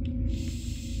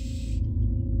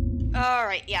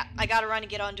 Alright, yeah. I gotta run and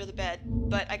get under the bed.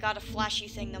 But I gotta flashy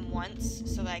thing them once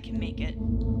so that I can make it.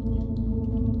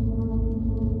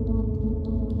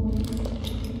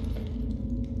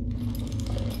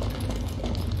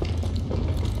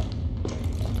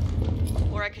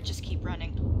 Or I could just keep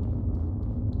running.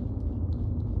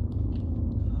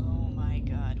 Oh my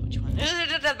God, which one?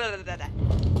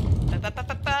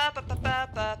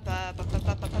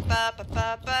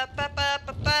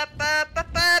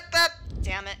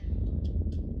 Damn it.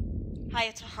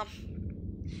 Hiya, Tom.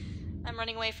 I'm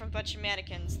running away from a bunch of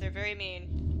mannequins. They're very mean.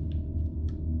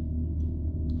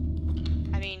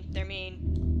 I mean, they're mean.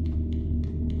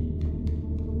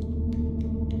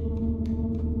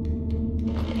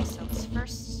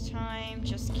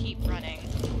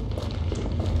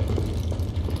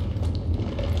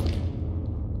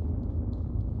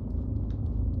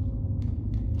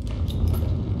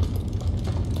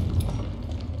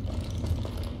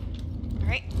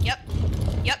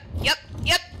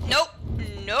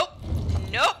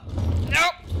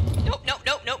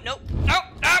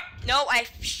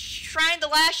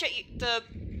 flash at you, the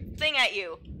thing at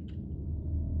you.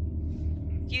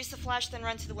 Use the flash, then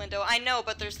run to the window. I know,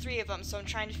 but there's 3 of them, so I'm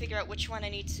trying to figure out which one I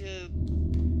need to...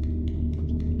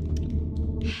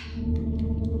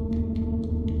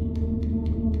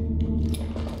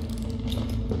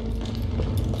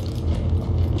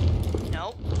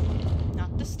 Nope.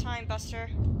 Not this time, Buster.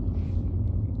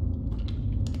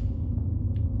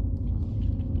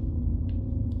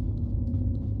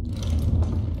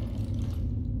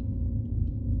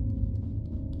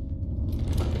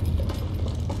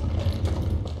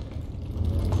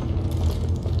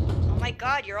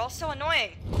 God, you're all so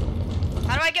annoying.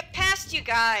 How do I get past you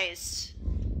guys?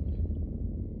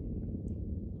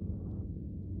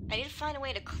 I need to find a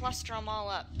way to cluster them all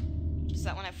up, so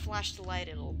that when I flash the light,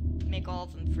 it'll make all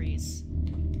of them freeze.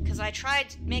 Because I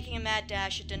tried making a mad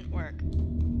dash, it didn't work.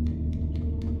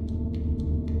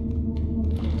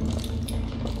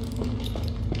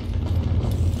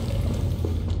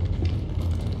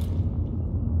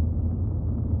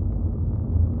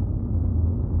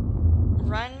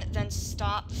 Run, then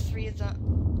stop 3 of them.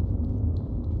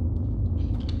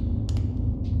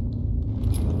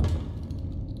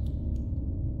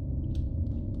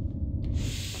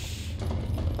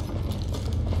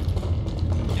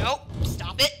 Nope.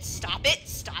 Stop it. Stop it.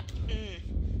 Stop.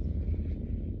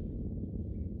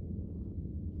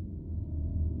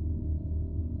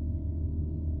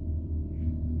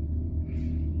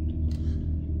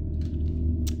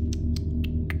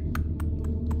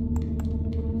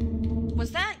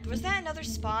 Was that another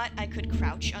spot I could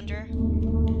crouch under?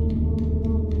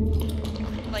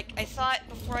 Like, I thought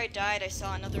before I died I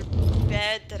saw another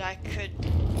bed that I could...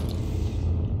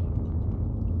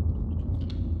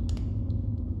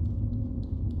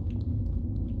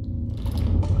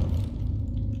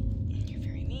 You're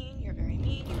very mean, you're very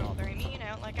mean, you're all very mean, I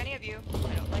don't like any of you.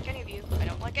 I don't like any of you, I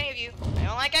don't like any of you, I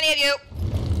don't like any of you!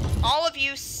 All of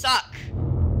you suck!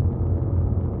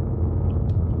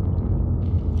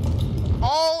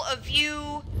 All of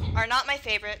you are not my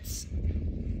favorites.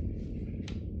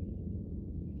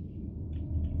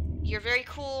 You're very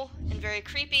cool and very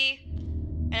creepy,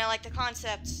 and I like the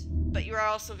concept, but you are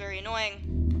also very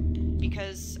annoying,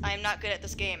 because I am not good at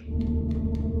this game.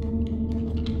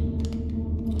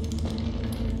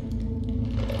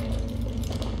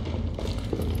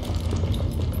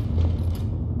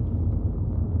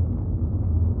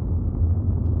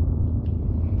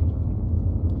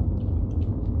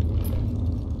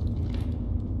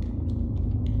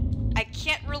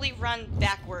 Run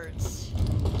backwards.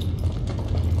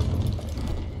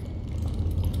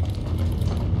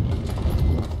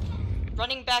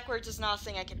 Running backwards is not a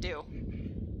thing I can do.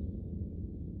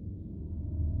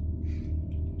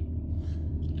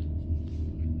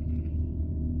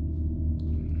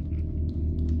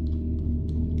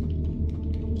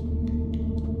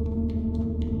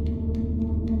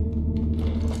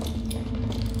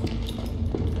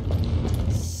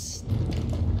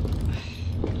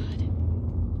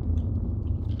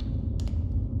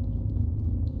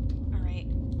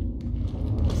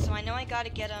 Gotta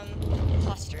get them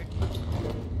clustered.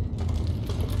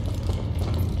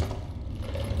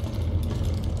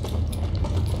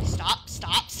 Stop,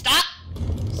 stop, stop!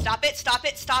 Stop it, stop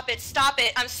it, stop it, stop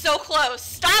it! I'm so close!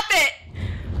 Stop it!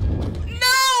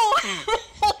 No!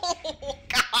 Oh,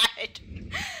 God!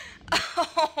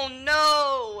 Oh,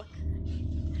 no!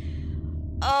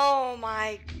 Oh,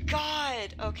 my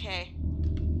God! Okay.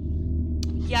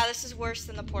 Yeah, this is worse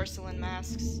than the porcelain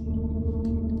masks.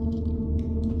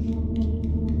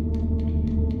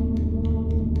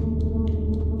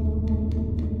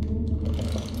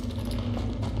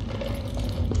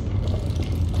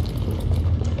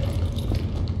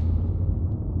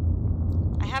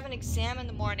 Exam in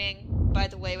the morning, by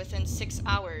the way, within 6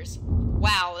 hours.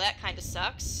 Wow, that kind of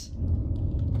sucks.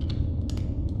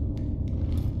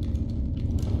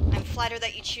 I'm flattered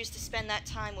that you choose to spend that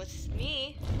time with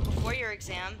me before your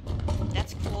exam.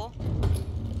 That's cool.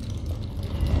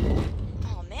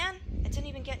 Oh man, it didn't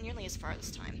even get nearly as far this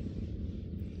time.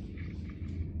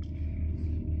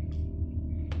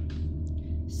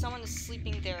 Someone is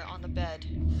sleeping there on the bed.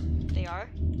 They are?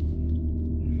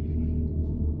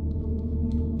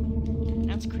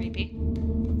 That's creepy.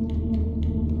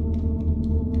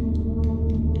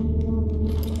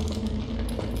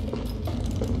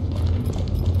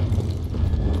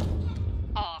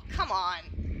 Oh, come on.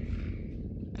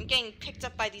 I'm getting picked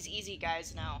up by these easy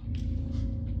guys now.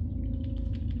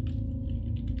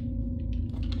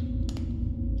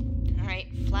 Alright,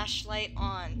 flashlight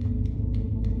on.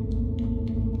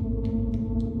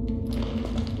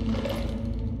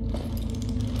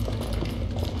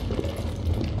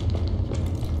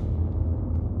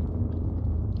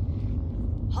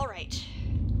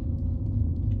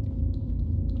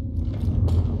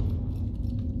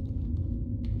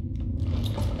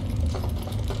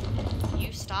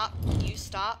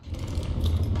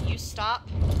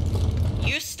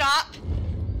 You stop.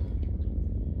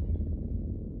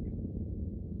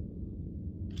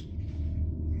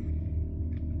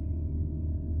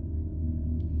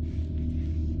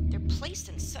 They're placed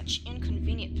in such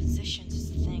inconvenient positions is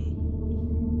the thing.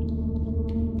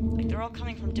 Like, they're all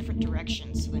coming from different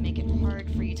directions, so they make it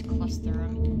hard for you to cluster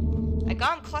them. I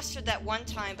got them clustered that one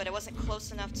time, but I wasn't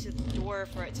close enough to the door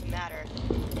for it to matter.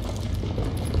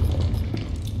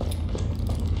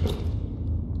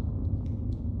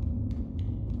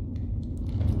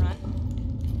 Run.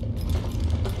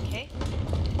 Okay.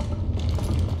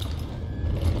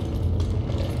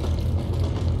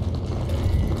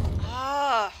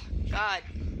 Ah, God.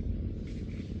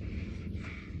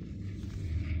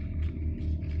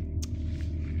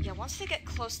 Yeah, once they get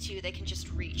close to you, they can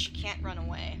just reach. You can't run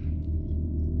away.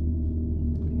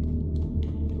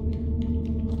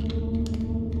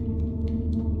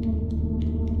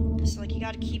 So, like, you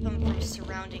gotta keep them from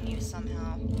surrounding you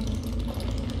somehow.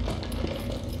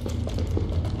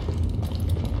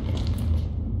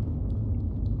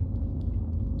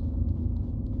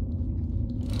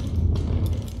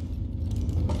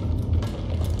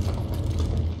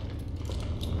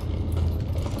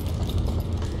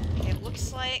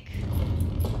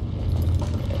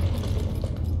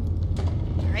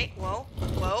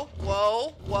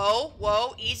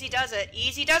 Easy does it.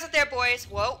 Easy does it there, boys.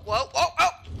 Whoa, whoa, whoa, whoa.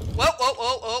 Whoa, whoa,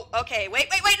 whoa, whoa. Okay, wait,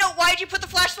 no. Why'd you put the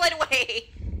flashlight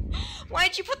away?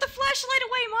 Why'd you put the flashlight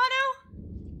away, Mono?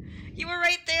 You were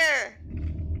right there.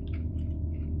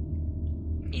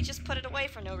 You just put it away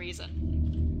for no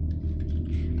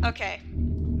reason. Okay.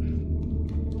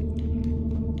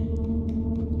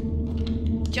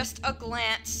 Just a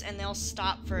glance, and they'll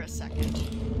stop for a second.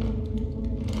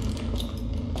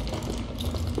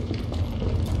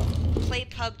 Play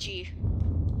PUBG,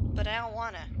 but I don't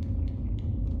wanna.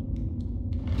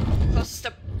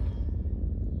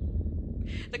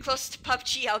 The closest to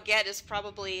PUBG I'll get is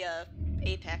probably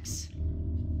Apex.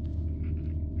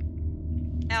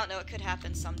 I don't know, it could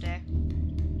happen someday.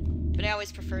 But I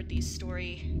always preferred these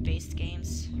story-based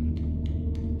games.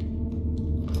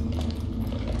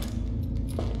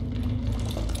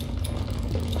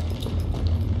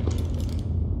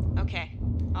 Okay,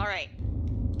 alright.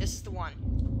 This is the one.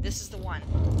 This is the one.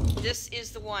 This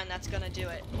is the one that's gonna do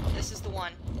it. This is the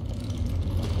one.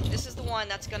 This is the one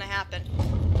that's gonna happen.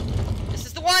 This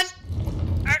is the one!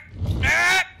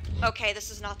 Okay,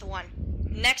 this is not the one.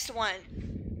 Next one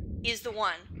is the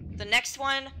one. The next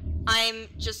one, I'm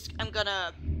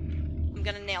gonna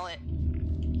nail it.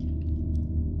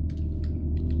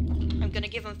 I'm gonna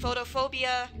give him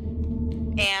photophobia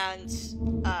and,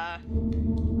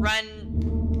 run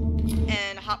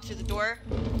and hop through the door.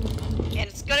 And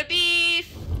it's gonna be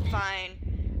fine.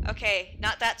 Okay,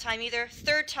 not that time either.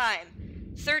 Third time.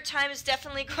 Third time is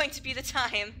definitely going to be the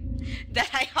time that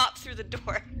I hop through the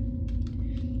door.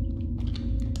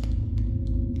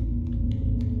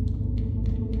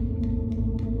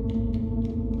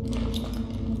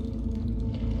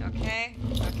 Okay,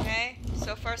 okay.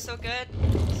 So far so good.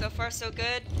 So far so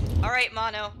good. Alright,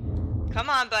 Mono. Come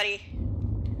on, buddy.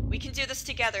 We can do this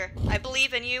together. I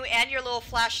believe in you and your little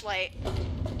flashlight.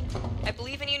 I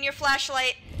believe in you and your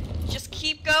flashlight. Just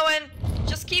keep going.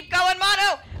 Just keep going,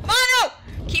 Mono! Mono!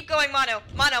 Keep going, Mono.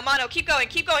 Mono, keep going,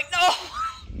 keep going. No!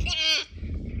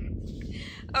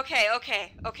 Okay,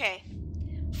 okay, okay.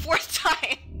 Fourth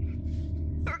time.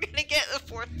 We're gonna get the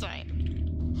fourth time.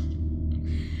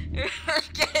 We're gonna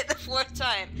get it the fourth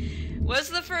time. Was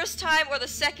the first time, or the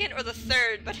second, or the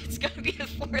third, but it's gonna be the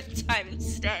fourth time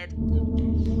instead.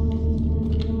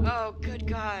 Oh, good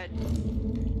God.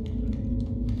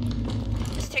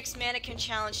 This takes Mannequin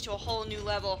Challenge to a whole new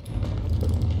level.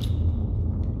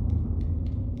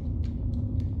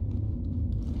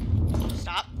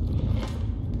 Stop.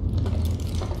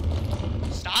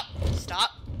 Stop.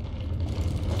 Stop.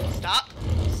 Stop.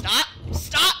 Stop.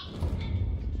 Stop!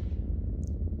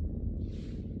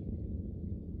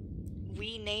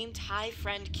 We named Hi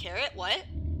Friend Carrot? What?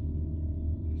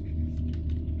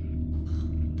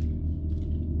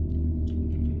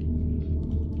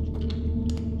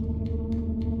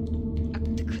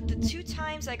 The two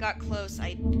times I got close,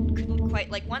 I couldn't quite...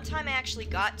 Like, one time I actually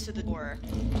got to the door.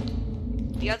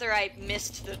 The other, I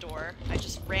missed the door. I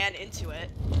just ran into it.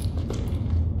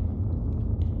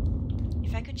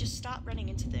 If I could just stop running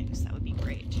into things, that would be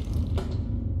great.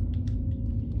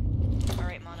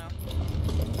 Alright, Mono.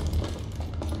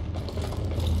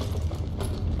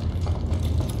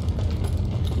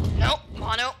 Nope,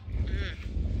 Mono.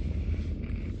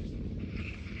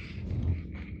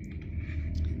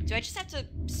 Do I just have to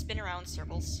spin around in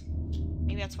circles?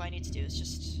 Maybe that's what I need to do, is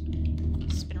just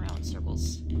spin around in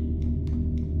circles.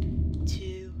 2,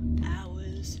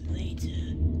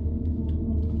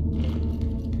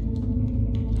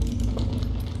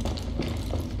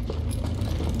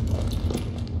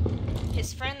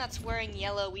 wearing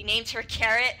yellow. We named her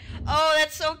Carrot. Oh,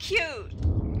 that's so cute.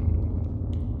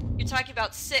 You're talking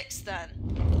about 6 then.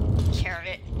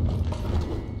 Carrot.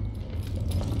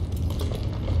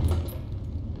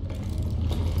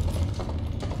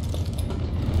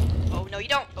 Oh, no you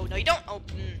don't. Oh, no you don't. Oh,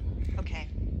 okay.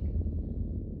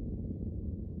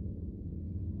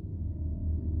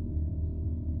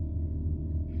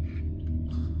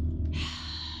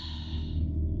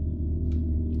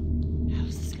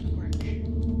 How's this gonna work?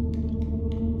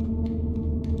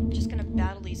 Just gonna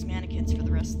battle these mannequins for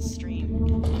the rest of the stream.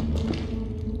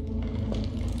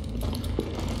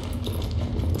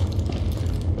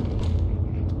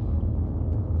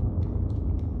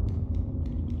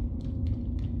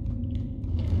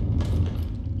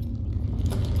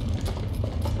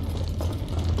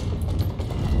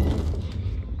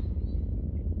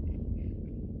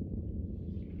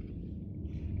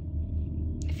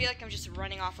 I feel like I'm just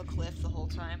running off a cliff the whole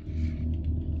time.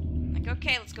 Like,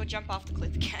 okay, let's go jump off the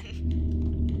cliff again.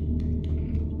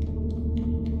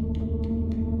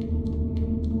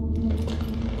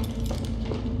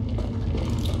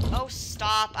 Oh,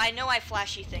 stop. I know I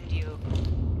flashy thinged you.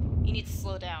 You need to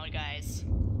slow down, guys.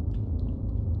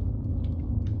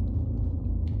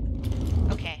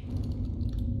 Okay.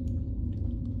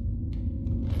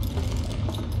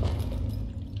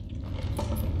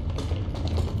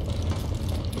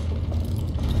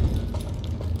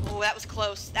 Oh, that was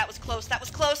close. That was close. That was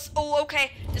close. Oh,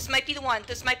 okay. This might be the one.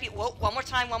 This might be... Whoa, one more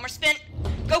time. One more spin.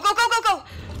 Go, go, go, go, go!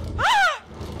 Ah!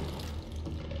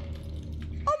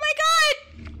 Oh my god!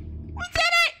 We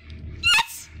did it!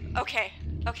 Yes! Okay.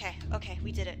 Okay. Okay.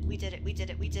 We did it. We did it. We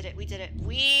did it. We did it. We did it.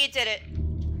 We did it.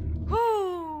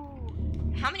 Whoo!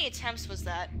 How many attempts was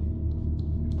that?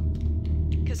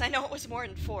 Because I know it was more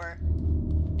than 4.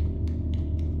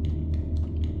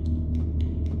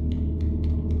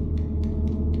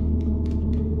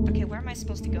 Okay, where am I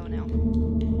supposed to go now?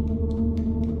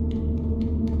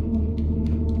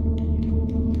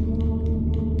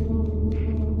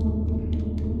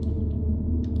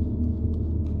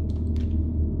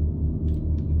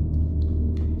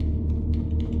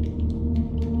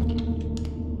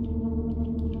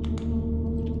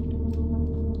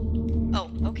 Oh,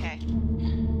 okay.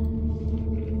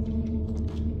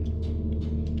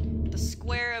 The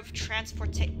square of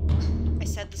transportation. I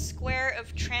said the square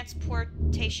of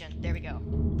transportation. There we go.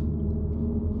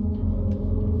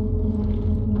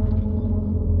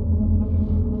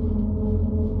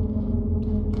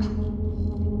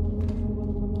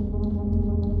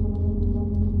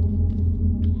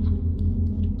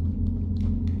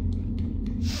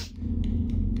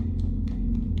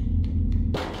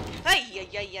 Ay, ay,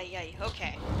 ay, ay, ay.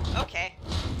 Okay. Okay.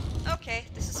 Okay,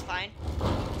 this is fine.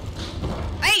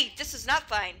 Hey, this is not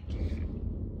fine.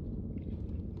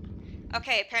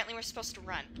 Okay, apparently we're supposed to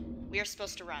run. We are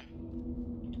supposed to run.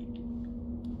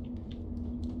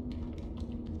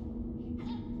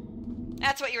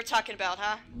 That's what you were talking about,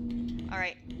 huh?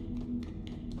 Alright.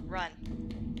 Run.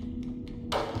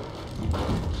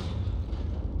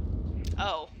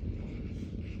 Oh.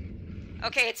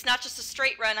 Okay, it's not just a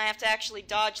straight run, I have to actually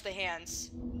dodge the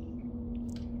hands.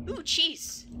 Ooh,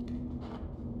 cheese.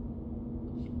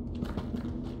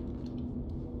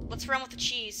 Let's run with the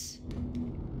cheese.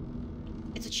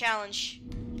 It's a challenge.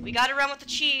 We gotta run with the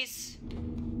cheese. You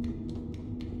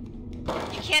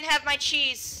can't have my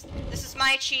cheese. This is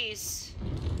my cheese.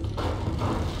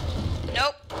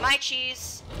 Nope, my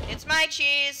cheese. It's my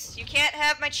cheese. You can't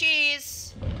have my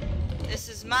cheese. This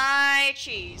is my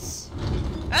cheese.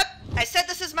 Oh, I said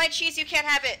this is my cheese. You can't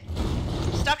have it.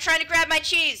 Stop trying to grab my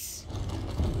cheese.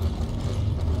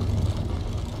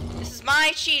 This is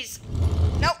my cheese.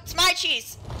 Nope, it's my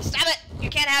cheese. Stop it.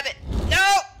 You can't have it.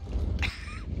 No!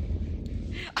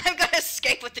 I'm gonna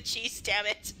escape with the cheese, damn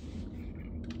it.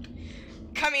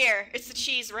 Come here. It's the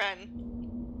cheese run.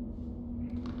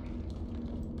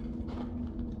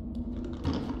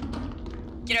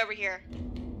 Get over here.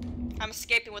 I'm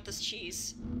escaping with this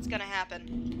cheese. It's gonna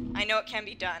happen. I know it can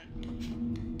be done.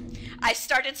 I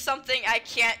started something I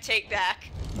can't take back.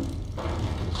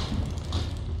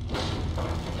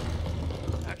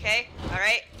 Okay,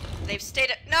 alright. They've stayed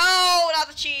at— No! Not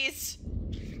the cheese!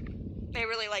 They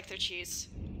really like their cheese.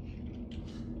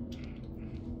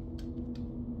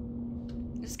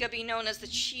 This is gonna be known as the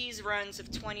cheese runs of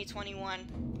 2021.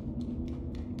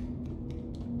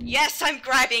 Yes, I'm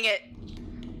grabbing it!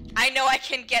 I know I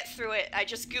can get through it. I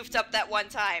just goofed up that one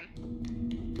time.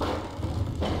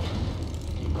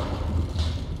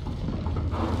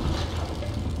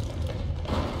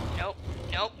 Nope,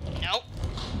 nope, nope,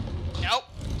 nope.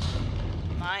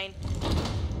 Mine.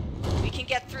 We can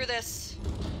get through this.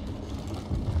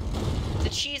 The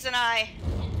cheese and I.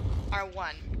 are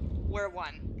one. We're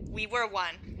one. We were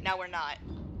one. Now we're not.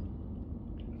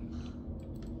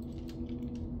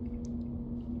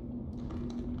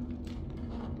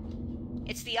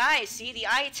 It's the eye, see? The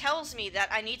eye tells me that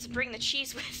I need to bring the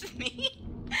cheese with me.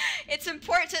 It's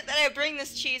important that I bring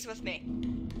this cheese with me.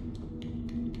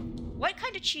 What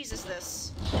kind of cheese is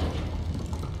this?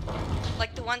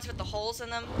 Like the ones with the holes in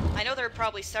them? I know there are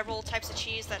probably several types of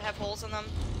cheese that have holes in them,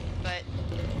 but,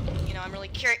 you know, I'm really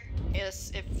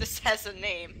curious if this has a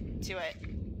name to it.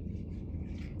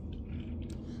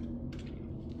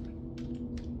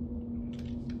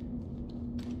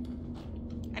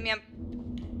 I mean, I'm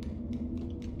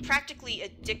practically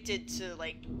addicted to,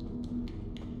 like,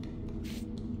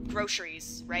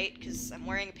 groceries, right? Because I'm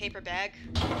wearing a paper bag.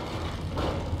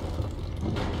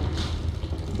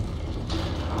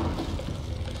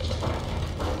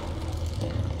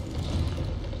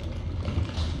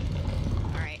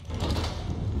 Alright.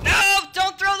 No!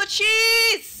 Don't throw the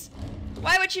cheese!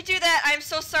 Why would you do that? I'm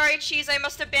so sorry, cheese. I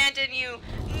must abandon you.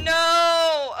 No!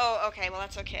 Oh, okay. Well,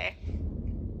 that's okay.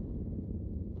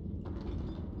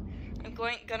 I'm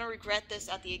gonna regret this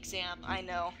at the exam. I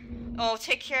know. Oh,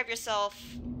 take care of yourself.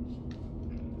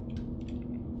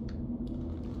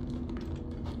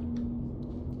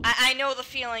 I know the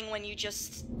feeling when you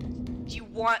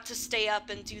want to stay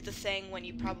up and do the thing when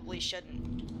you probably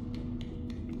shouldn't.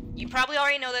 You probably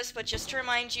already know this, but just to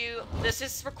remind you, this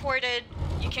is recorded.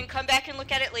 You can come back and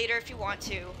look at it later if you want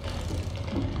to.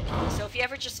 So if you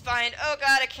ever just find, oh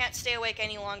god, I can't stay awake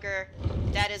any longer,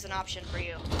 that is an option for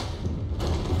you.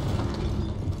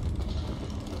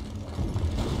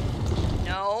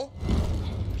 No.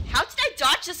 How did I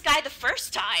dodge this guy the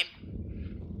first time?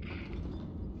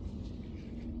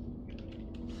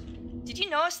 Did you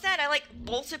notice that? I, like,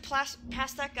 bolted past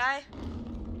that guy?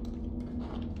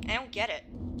 I don't get it.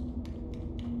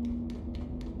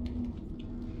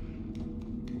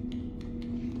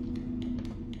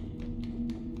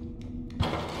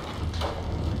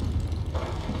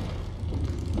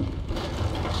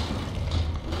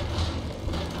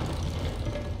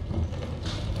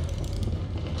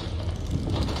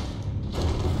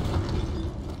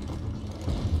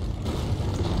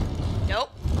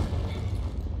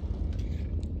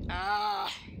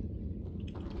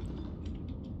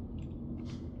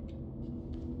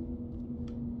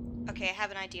 Okay, I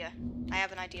have an idea. I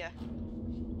have an idea.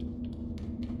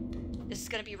 This is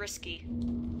gonna be risky,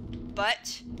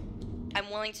 but I'm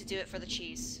willing to do it for the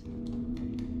cheese.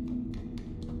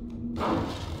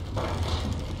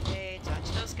 Okay,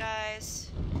 dodge those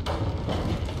guys.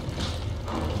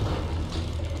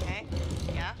 Okay,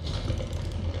 yeah.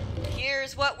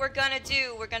 Here's what we're gonna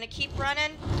do. We're gonna keep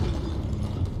running.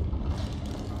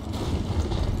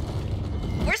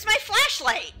 Where's my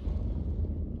flashlight?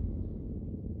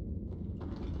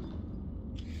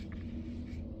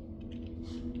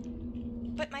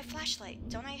 But my flashlight.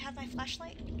 Don't I have my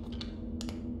flashlight?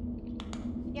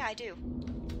 Yeah, I do.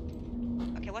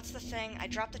 Okay, what's the thing? I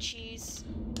dropped the cheese.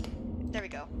 There we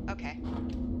go. Okay.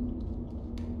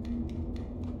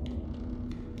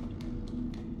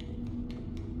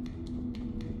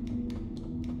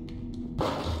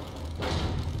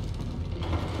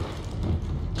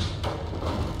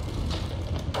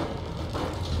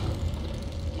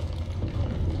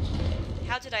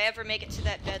 How did I ever make it to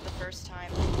that bed the first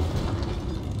time?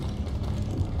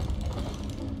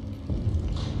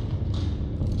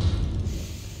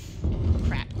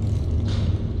 Crap.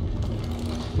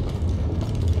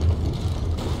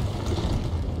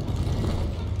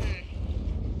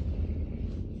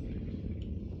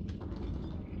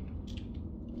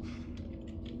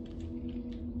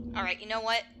 Alright, you know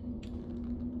what?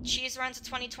 Cheese runs of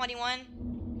 2021.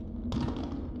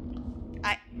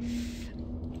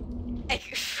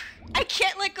 I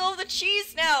can't let go of the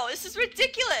cheese now. This is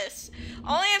ridiculous.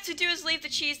 All I have to do is leave the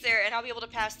cheese there, and I'll be able to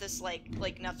pass this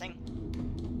like nothing.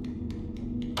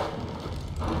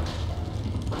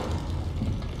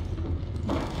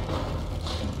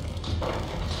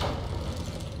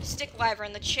 Stick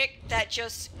Wyvern, the chick that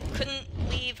just couldn't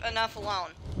leave enough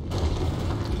alone.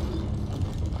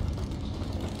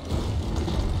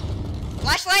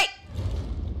 Flashlight!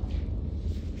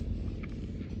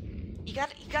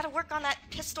 You gotta work on that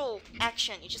pistol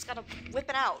action. You just gotta whip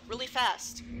it out really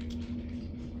fast.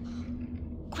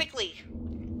 Quickly.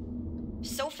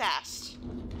 So fast.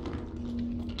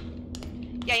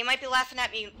 Yeah, you might be laughing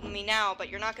at me now, but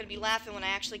you're not gonna be laughing when I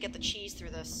actually get the cheese through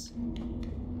this.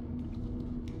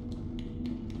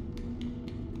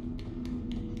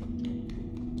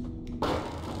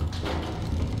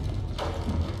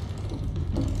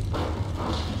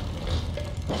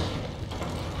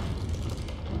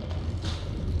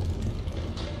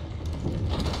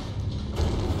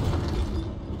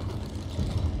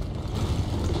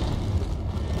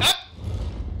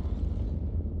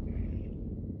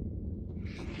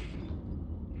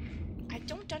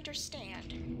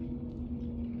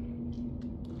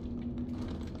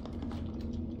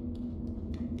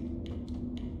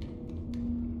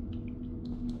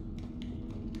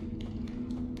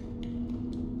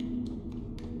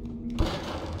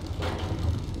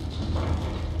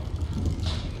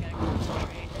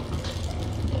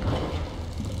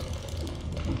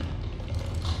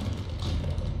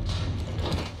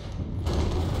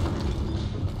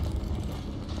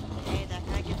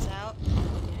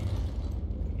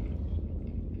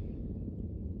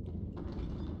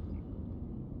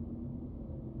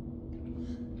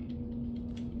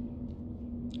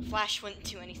 flash wouldn't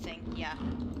do anything. Yeah.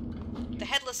 The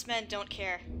headless men don't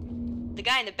care. The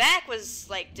guy in the back was,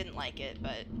 like, didn't like it,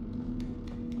 but...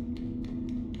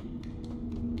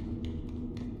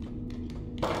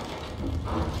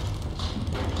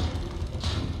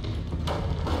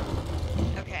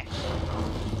 Okay.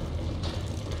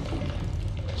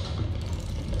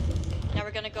 Now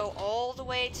we're gonna go all the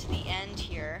way to the end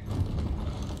here.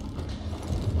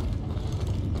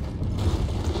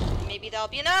 Maybe that'll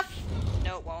be enough?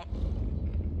 No, it won't.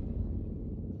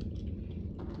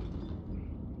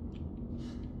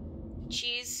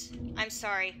 Cheese, I'm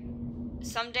sorry.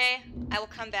 Someday, I will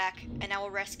come back and I will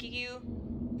rescue you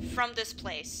from this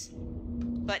place.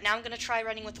 But now I'm gonna try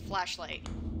running with the flashlight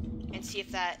and see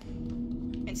if that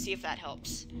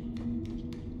helps.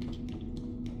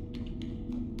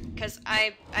 Because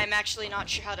I'm actually not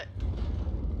sure how to...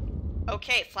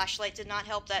 Okay, flashlight did not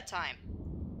help that time.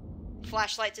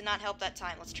 Flashlight did not help that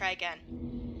time. Let's try again.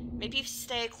 Maybe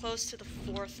stay close to the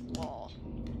fourth wall.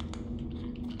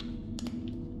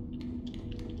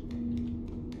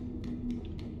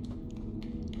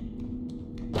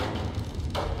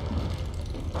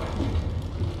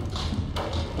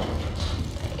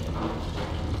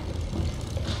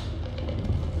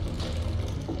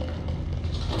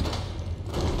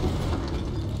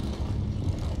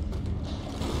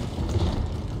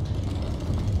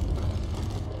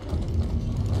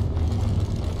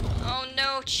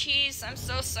 Cheese, I'm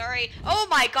so sorry. Oh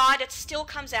my god, it still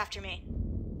comes after me.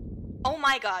 Oh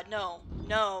my god, no.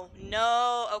 No,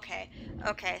 no. Okay.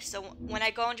 Okay, so when I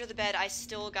go under the bed, I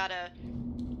still gotta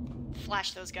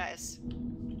flash those guys.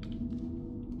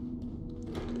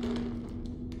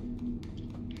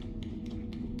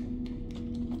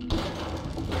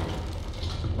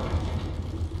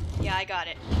 Yeah, I got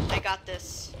it. I got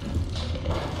this.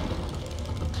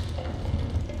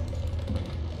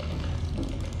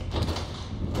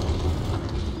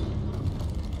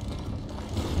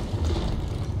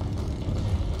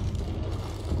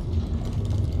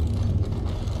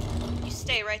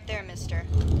 Stay right there, mister.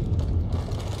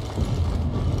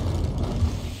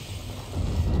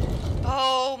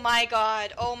 Oh my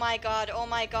god, oh my god, oh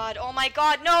my god, oh my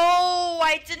god, no!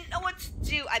 I didn't know what to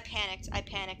do. I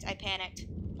panicked.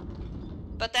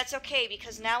 But that's okay,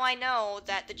 because now I know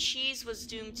that the cheese was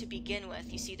doomed to begin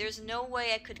with. You see, there's no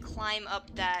way I could climb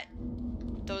up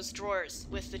those drawers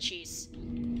with the cheese.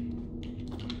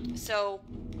 So,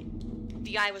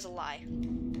 the eye was a lie.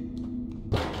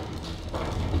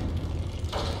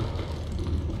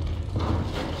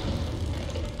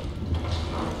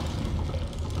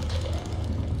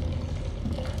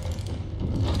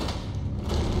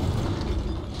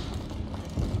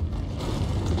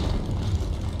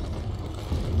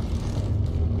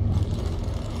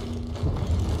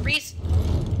 Freeze!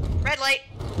 Red light!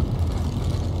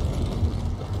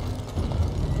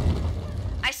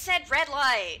 I said red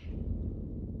light!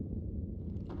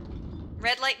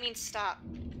 Red light means stop.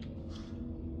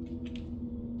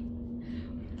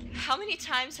 How many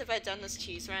times have I done this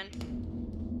cheese run?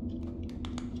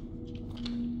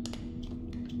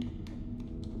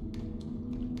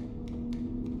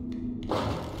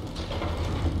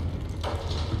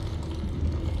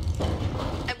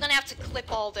 I'm gonna have to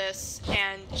clip all this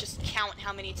and just count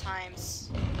how many times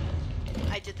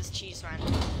I did this cheese run.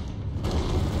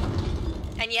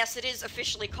 And yes, it is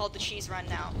officially called the cheese run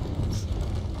now.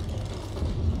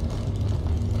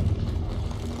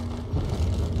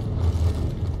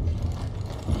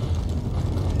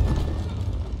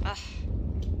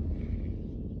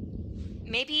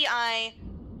 Maybe I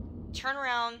turn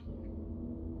around.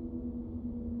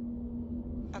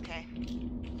 Okay.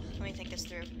 Let me think this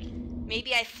through.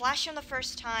 Maybe I flash him the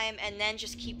first time and then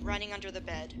just keep running under the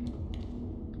bed.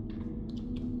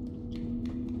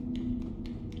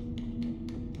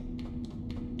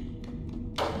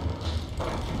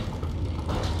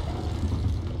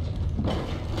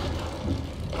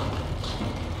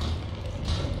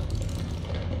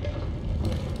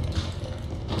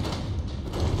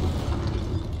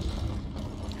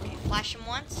 Flash him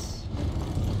once,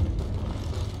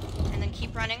 and then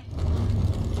keep running.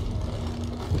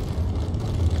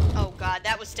 Oh god,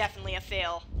 that was definitely a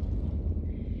fail.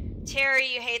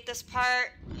 Terry, you hate this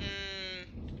part?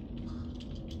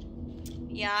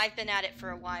 Yeah, I've been at it for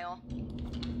a while.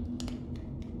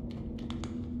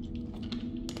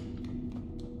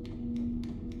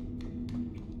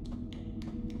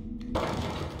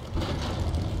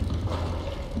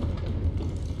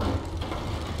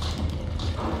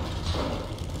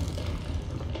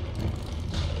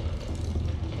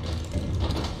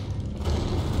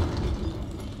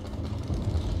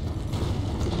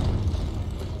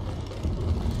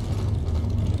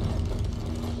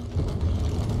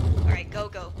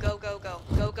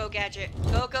 Gadget.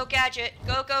 Go, go, Gadget.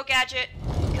 Go, go, Gadget.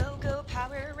 Go, go,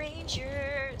 Power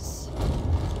Rangers.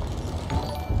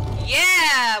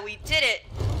 Yeah, we did it.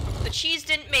 The cheese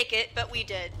didn't make it, but we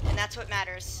did. And that's what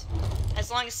matters. As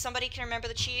long as somebody can remember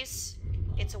the cheese,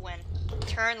 it's a win.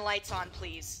 Turn the lights on,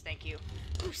 please. Thank you.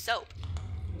 Ooh, soap.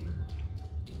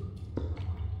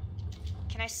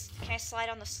 Can I slide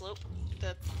on the slope?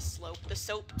 The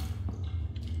soap.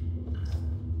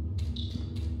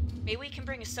 Maybe we can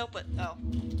bring a soap with, oh.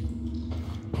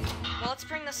 Well, let's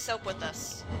bring the soap with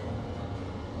us.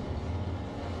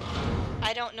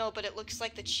 I don't know, but it looks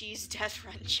like the cheese death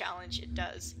run challenge, it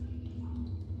does.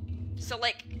 So,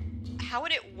 like, how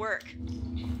would it work?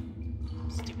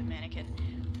 Stupid mannequin.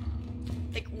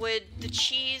 Like, would the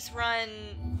cheese run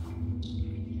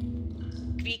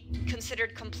be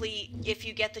considered complete if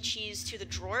you get the cheese to the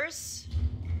drawers?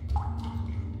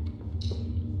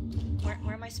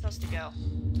 Where am I supposed to go?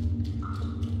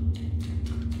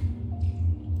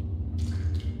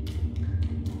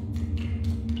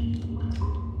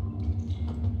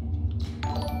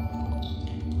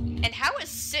 And how is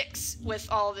 6 with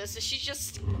all this? Is she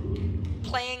just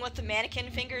playing with the mannequin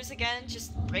fingers again?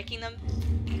 Just breaking them?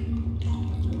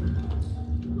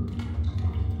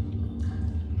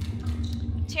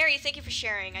 Terry, thank you for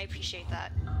sharing. I appreciate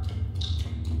that.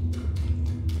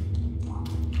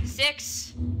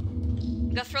 6!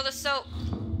 Go throw the soap.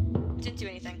 Didn't do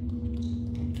anything.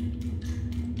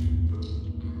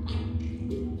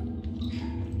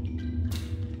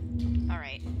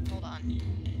 Alright, hold on.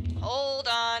 Hold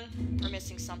on! We're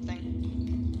missing something.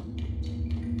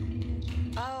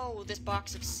 Oh, this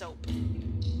box of soap.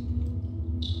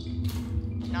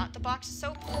 Not the box of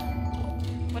soap?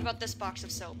 What about this box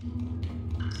of soap?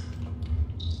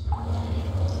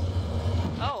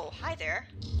 Oh, hi there.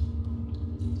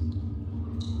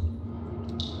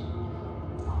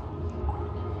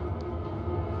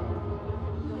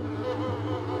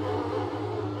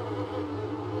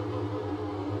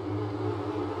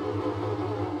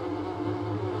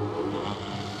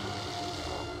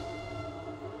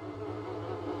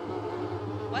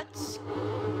 What's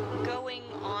going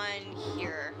on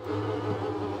here?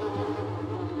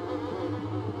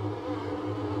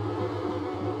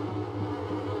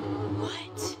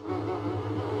 What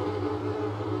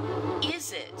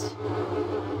is it?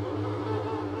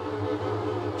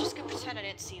 I'm just gonna pretend I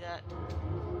didn't see that.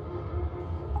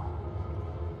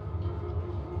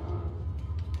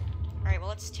 Alright, well,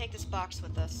 let's take this box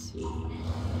with us.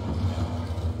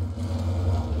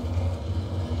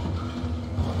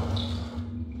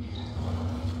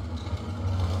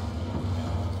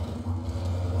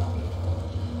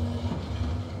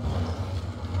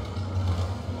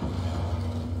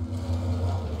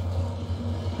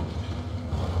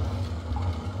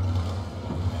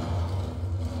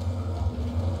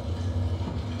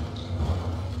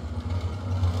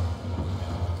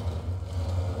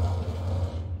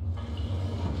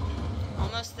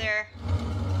 Almost there.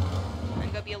 I'm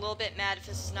gonna be a little bit mad if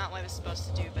this is not what I was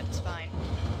supposed to do, but it's fine.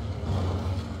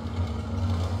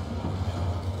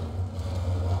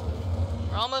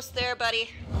 We're almost there, buddy.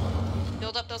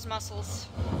 Build up those muscles.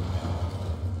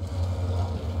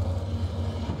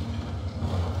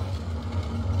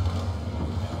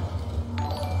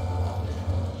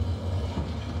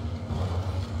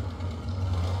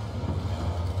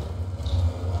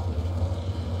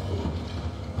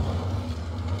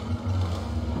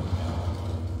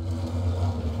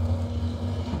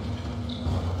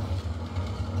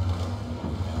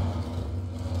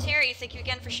 Thank you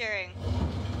again for sharing.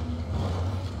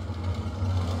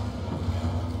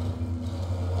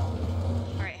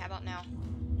 Alright, how about now?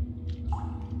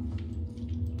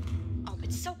 Oh,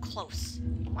 it's so close.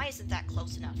 Why isn't that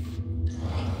close enough?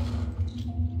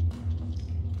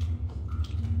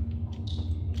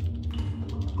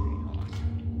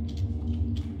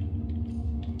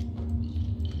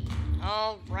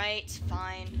 Alright,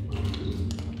 fine.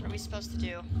 What are we supposed to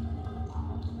do?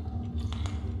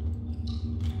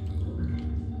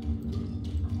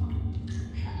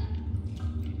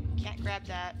 Grab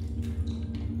that.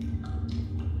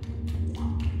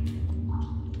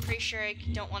 Pretty sure I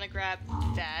don't want to grab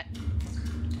that.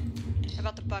 How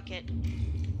about the bucket?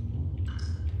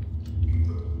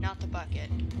 Not the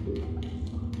bucket.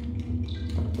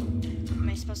 Am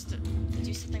I supposed to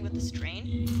do something with this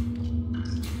drain?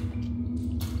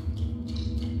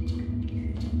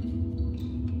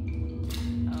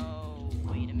 Oh,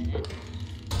 wait a minute.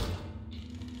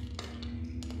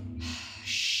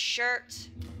 Shirt.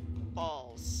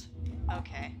 Balls.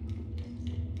 Okay.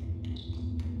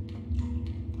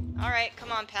 Alright,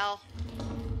 come on, pal.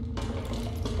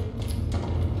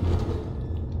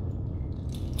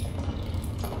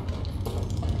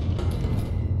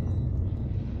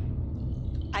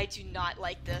 I do not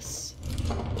like this.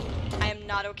 I am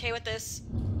not okay with this.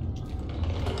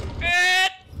 Oh, God.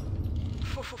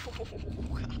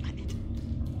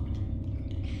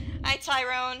 Hi,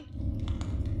 Tyrone.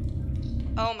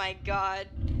 Oh my God.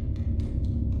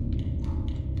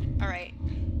 Alright.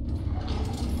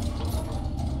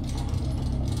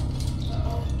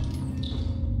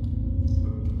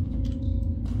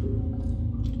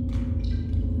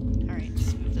 Alright,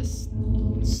 let's move this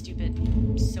stupid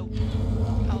soap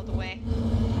out of the way.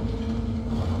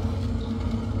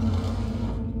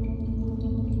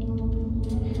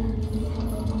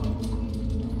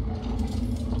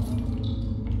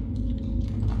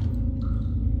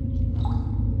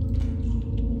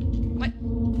 What?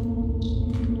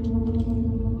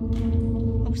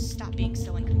 Oh, stop being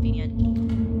so inconvenient.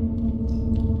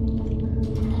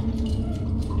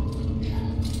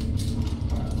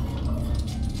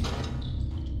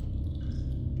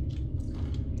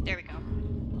 There we go.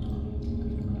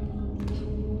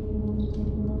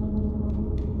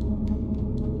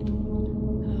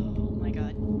 Oh my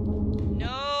God.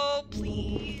 No,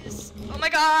 please. Oh my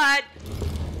God.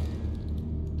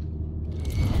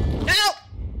 No!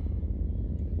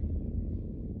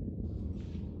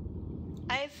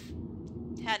 I've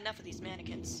had enough of these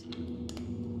mannequins.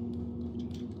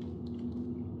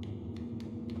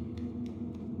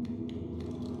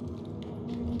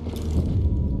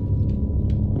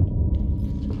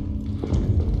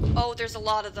 Oh, there's a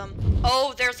lot of them.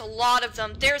 Oh, there's a lot of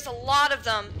them. There's a lot of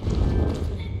them.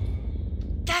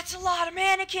 That's a lot of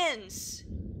mannequins.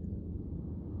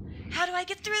 How do I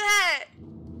get through that?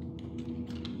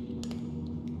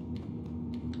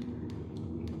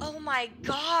 Oh my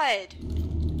God.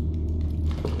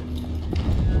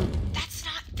 That's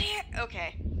not fair.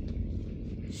 Okay.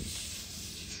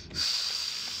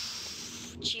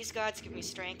 Cheese gods, give me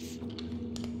strength.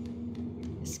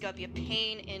 This is gonna be a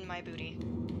pain in my booty.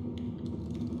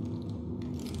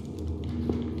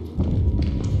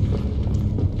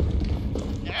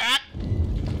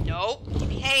 Nope, you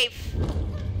behave.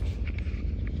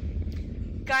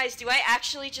 Guys, do I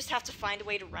actually just have to find a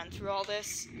way to run through all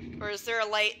this? Or is there a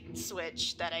light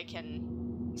switch that I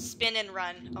can spin and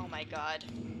run? Oh my God.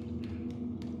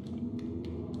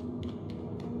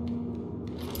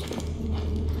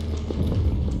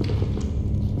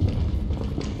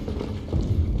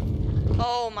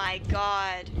 Oh my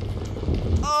God.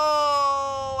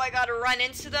 Oh, I gotta run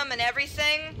into them and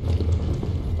everything.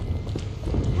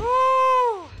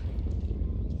 Woo!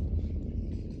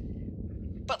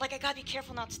 But like, I gotta be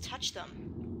careful not to touch them.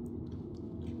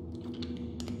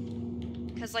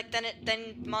 Cause like then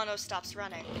Mono stops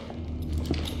running.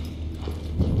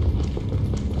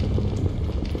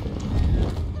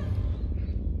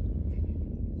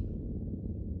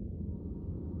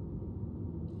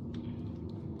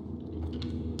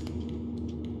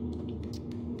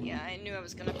 Yeah, I knew I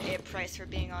was gonna pay a price for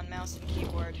being on mouse and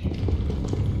keyboard.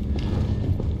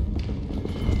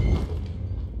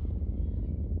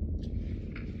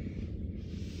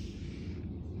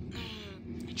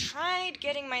 I tried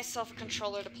getting myself a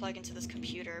controller to plug into this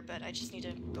computer, but I just need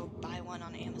to go buy one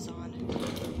on Amazon.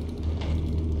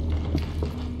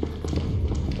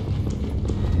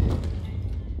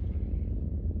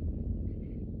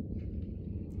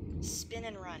 Spin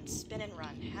and run, spin and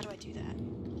run. How do I do that?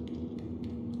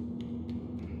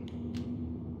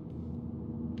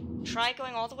 Try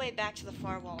going all the way back to the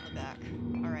far wall in the back.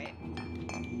 Alright.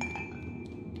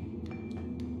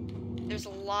 There's a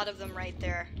lot of them right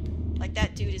there. Like,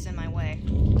 that dude is in my way.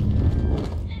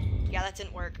 Yeah, that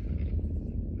didn't work.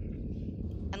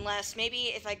 Unless,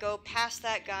 maybe if I go past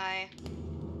that guy...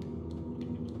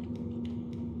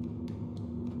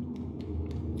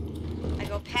 I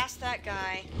go past that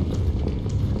guy...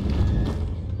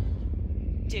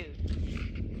 Dude.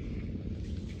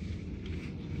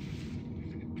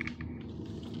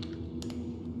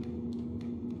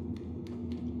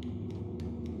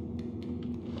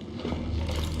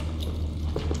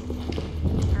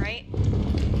 Alright.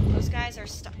 Those guys are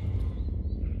stuck.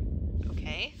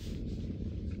 Okay.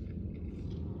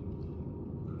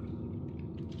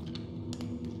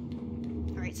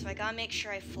 Alright, so I gotta make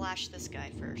sure I flash this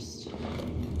guy first.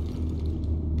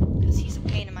 Because he's a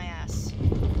pain in my ass.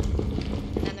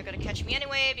 And then they're gonna catch me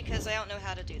anyway because I don't know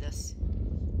how to do this.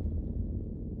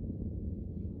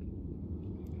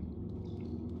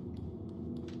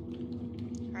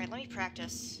 Alright, let me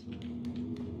practice.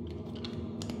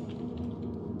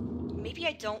 Maybe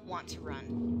I don't want to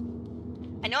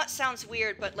run. I know it sounds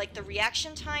weird, but like the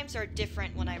reaction times are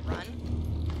different when I run.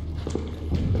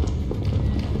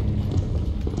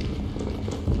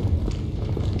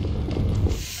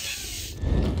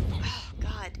 Oh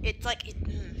god, it's like...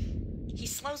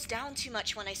 slows down too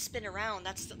much when I spin around.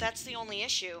 That's the only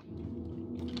issue.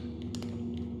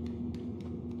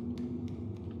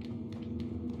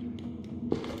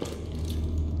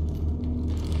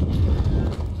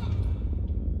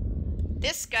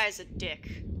 This guy's a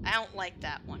dick. I don't like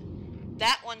that one.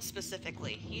 That one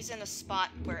specifically. He's in a spot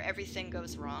where everything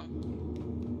goes wrong.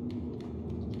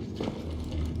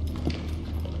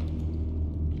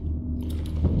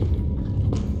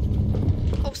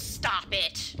 Oh, stop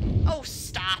it! Oh,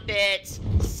 stop it!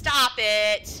 Stop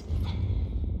it!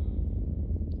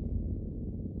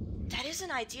 That is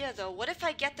an idea, though. What if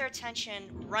I get their attention,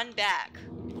 run back?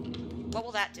 What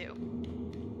will that do?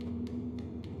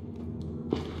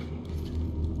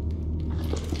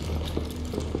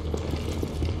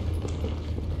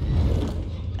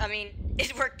 I mean,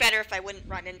 it'd work better if I wouldn't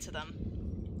run into them.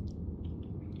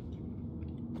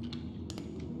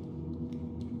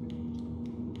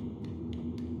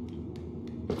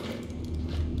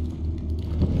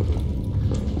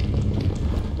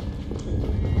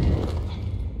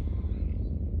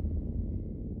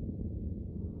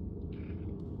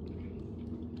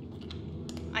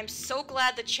 I'm so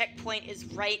glad the checkpoint is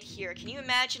right here. Can you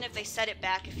imagine if they set it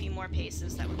back a few more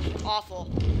paces? That would be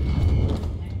awful.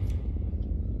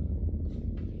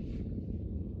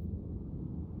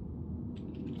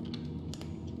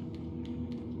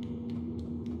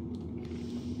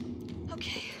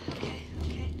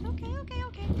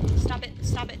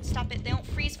 Stop it. They don't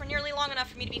freeze for nearly long enough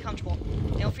for me to be comfortable.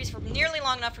 They don't freeze for nearly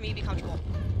long enough for me to be comfortable.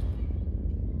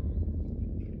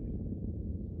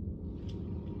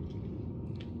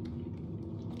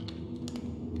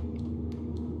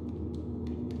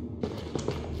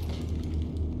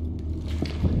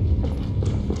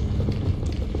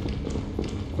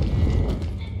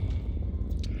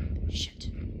 Shit.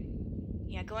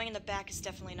 Yeah, going in the back is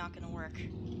definitely not gonna work.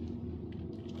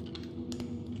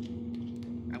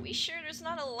 Are we sure there's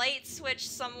not a light switch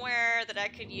somewhere that I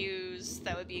could use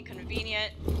that would be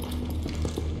convenient?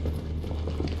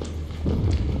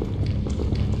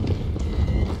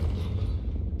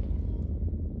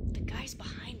 The guy's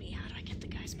behind me. How do I get the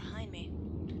guys behind me?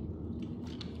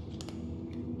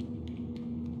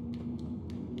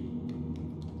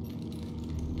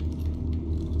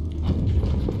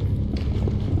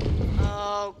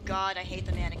 Oh god, I hate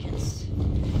the mannequins.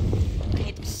 I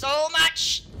hate them so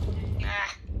much!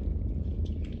 Ah.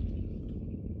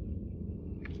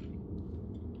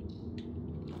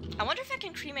 I wonder if I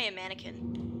can cremate a mannequin.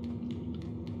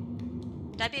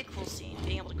 That'd be a cool scene,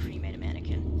 being able to cremate a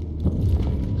mannequin.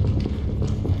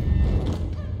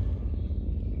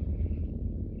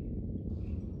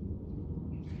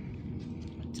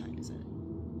 What time is it?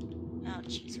 Oh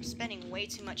jeez, we're spending way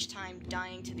too much time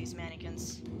dying to these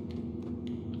mannequins.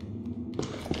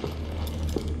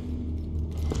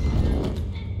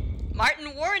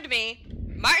 Martin warned me!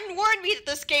 Martin warned me that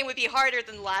this game would be harder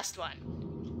than the last one.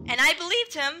 And I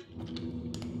believed him,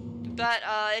 but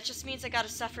it just means I gotta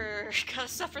suffer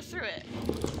through it.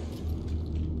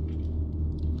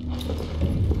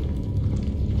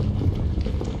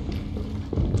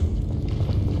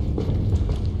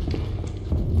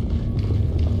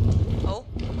 Oh.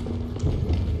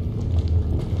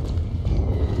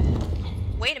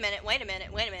 Wait a minute.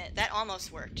 That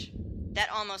almost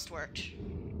worked.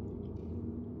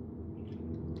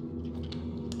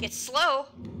 It's slow,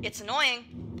 it's annoying,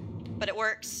 but it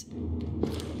works.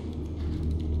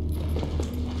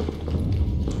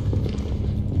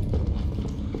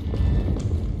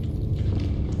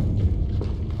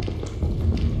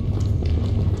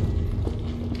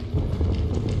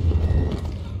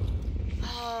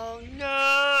 Oh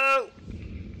no!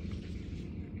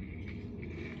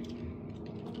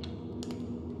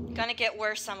 Gonna get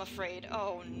worse, I'm afraid.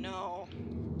 Oh no.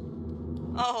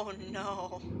 Oh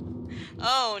no.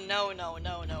 Oh no.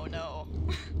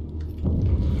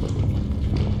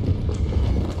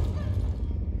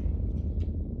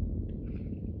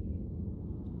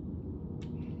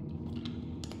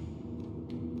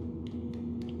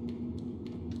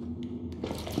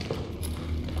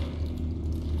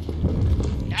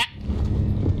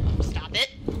 Stop it.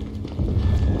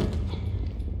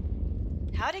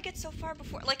 How'd I get so far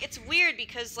before? Like, it's weird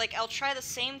because, like, I'll try the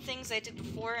same things I did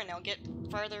before and I'll get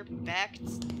farther back.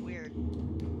 It's weird.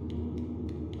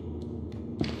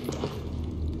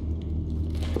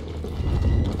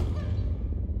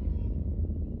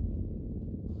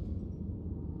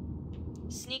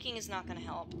 Sneaking is not gonna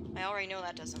help. I already know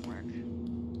that doesn't work.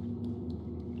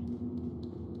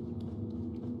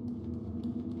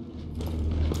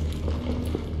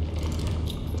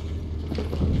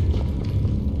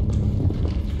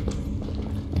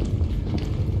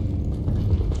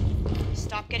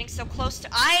 Stop getting so so close to...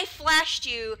 I flashed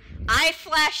you,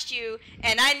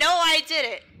 and I know I did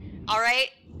it,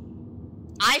 alright?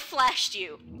 I flashed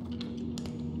you.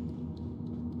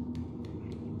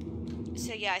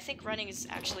 So yeah, I think running is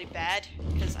actually bad,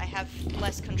 because I have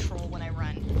less control when I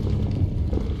run.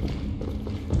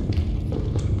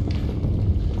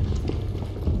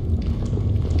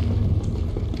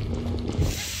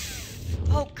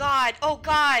 Oh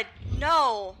god,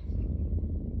 no!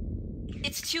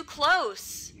 It's too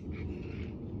close!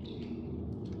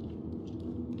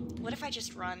 What if I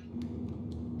just run?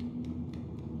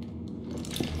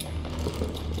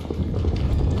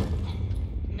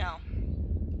 No.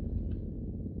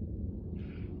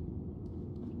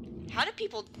 How do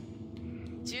people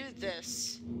do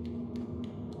this?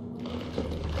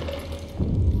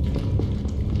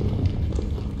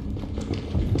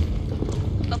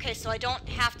 Okay, so I don't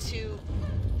have to...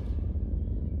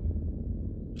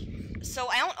 So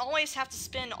I don't always have to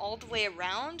spin all the way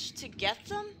around to get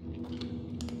them?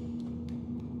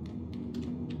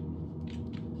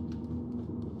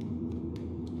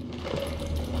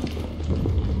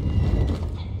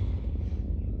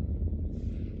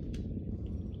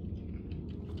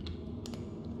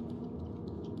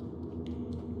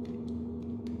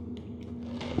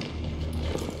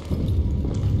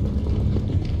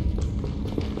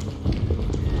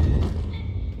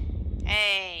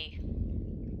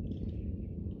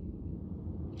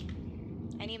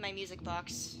 My music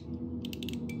box.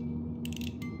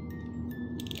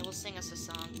 It will sing us a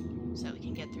song so that we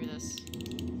can get through this.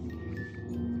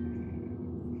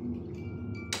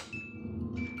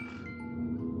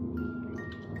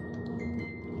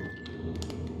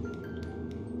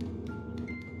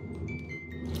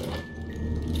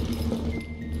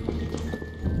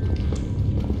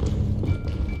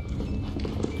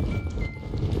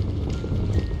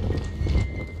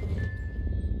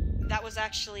 That was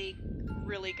actually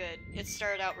really good. It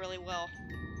started out really well.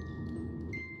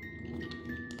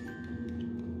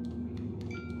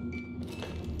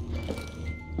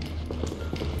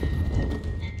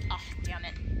 Oh, damn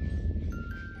it.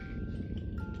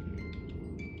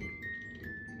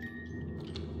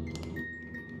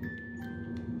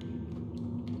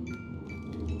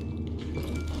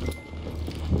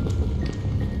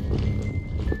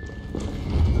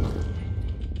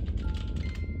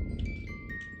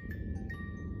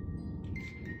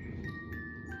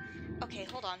 Okay,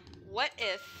 hold on. What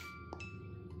if...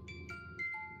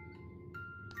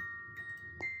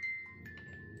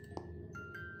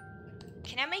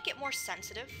 Can I make it more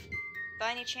sensitive,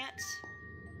 by any chance?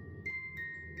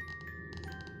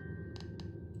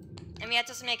 I mean, that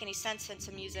doesn't make any sense since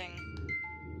I'm using...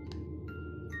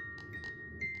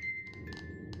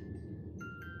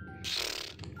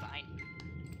 Fine.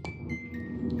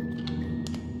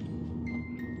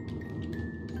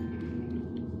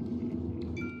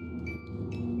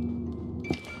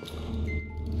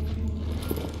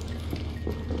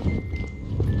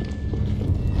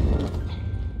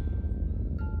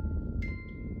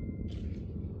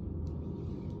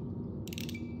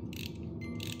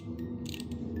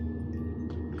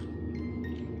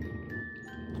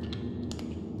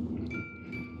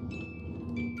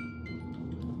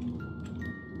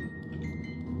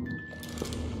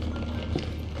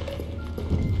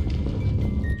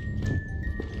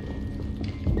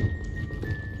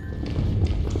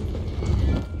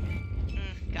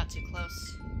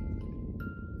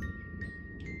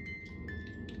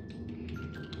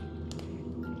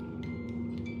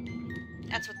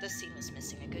 That's what this scene was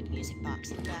missing, a good music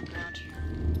box in the background.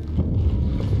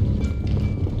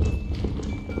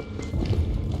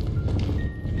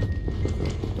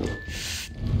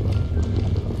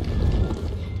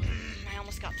 I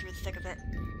almost got through the thick of it.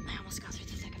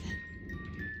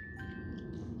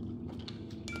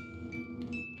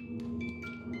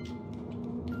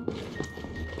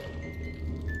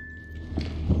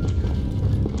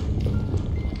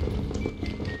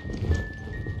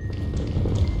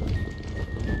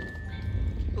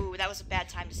 That was a bad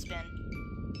time to spin.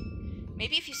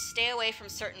 Maybe if you stay away from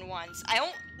certain ones. I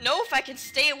don't know if I can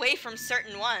stay away from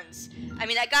certain ones. I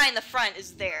mean, that guy in the front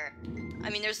is there. I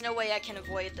mean, there's no way I can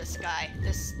avoid this guy.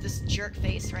 This jerk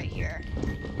face right here.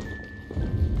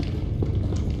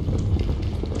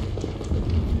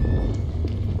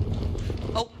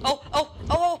 Oh, no!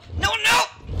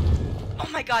 Oh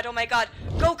my god.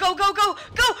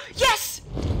 Go! Yes!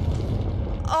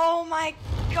 Oh my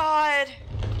god.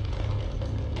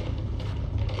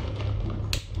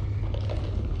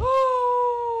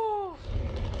 Woo!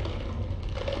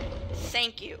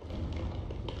 Thank you.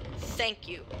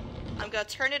 I'm gonna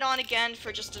turn it on again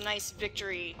for just a nice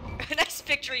victory,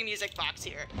 music box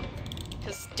here.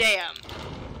 'Cause damn.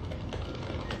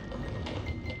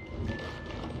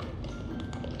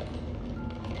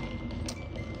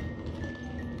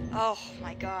 Oh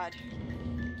my god.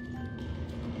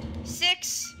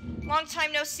 6! Long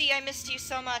time no see, I missed you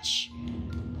so much.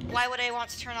 Why would I want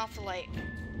to turn off the light?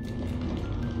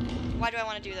 Why do I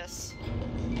want to do this?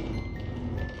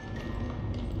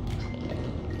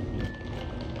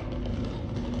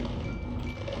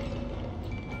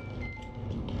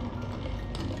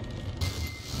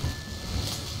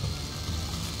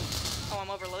 Oh, I'm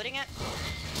overloading it?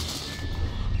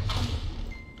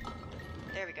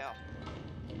 There we go.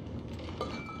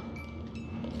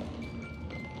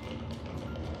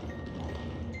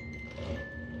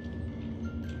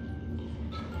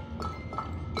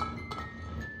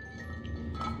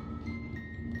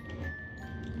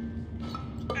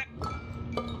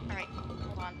 Alright,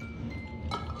 hold on.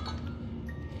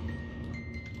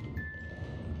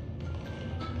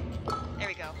 There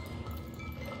we go.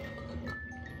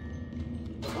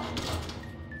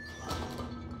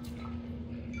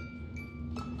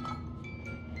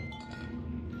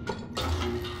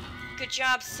 Good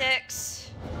job,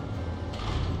 6.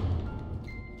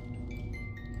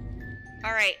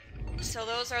 Alright, so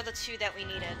those are the 2 that we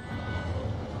needed.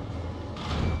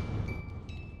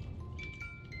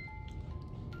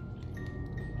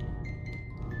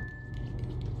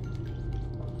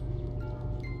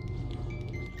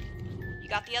 You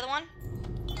got the other one?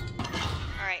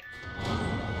 Alright.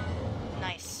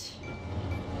 Nice.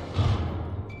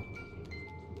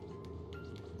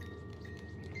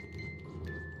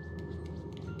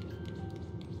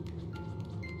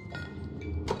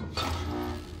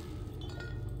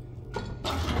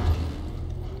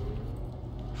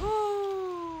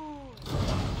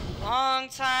 Long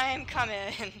time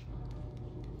coming.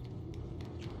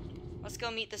 Let's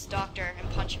go meet this doctor and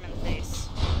punch him in the face.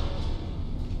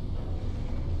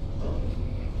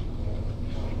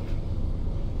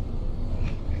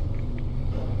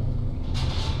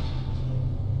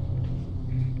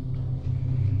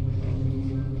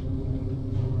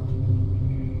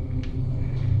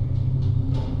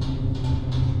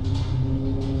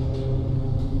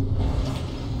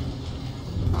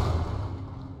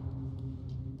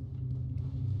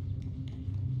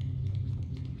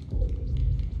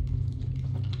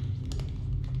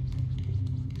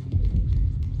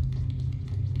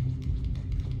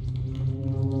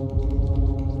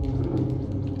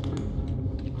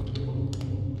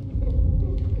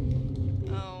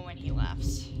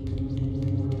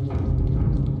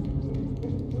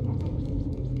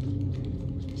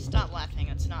 Stop laughing,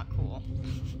 it's not cool.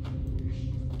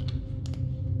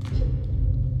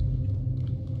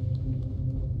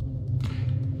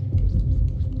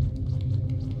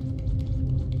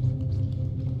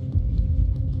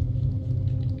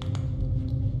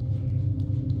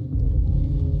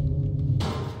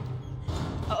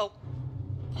 Uh-oh.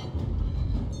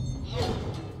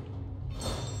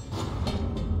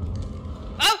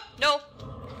 Oh! No!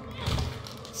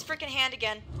 It's freaking hand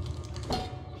again.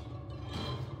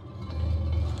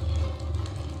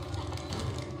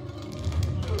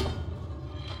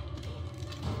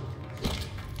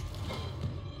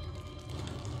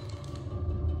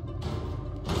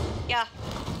 Yeah.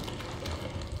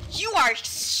 You are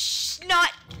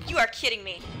not. You are kidding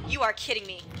me. You are kidding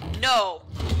me. No.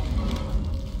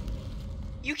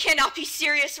 You cannot be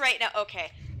serious right now.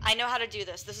 Okay. I know how to do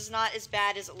this. This is not as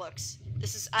bad as it looks.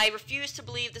 I refuse to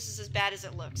believe this is as bad as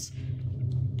it looks.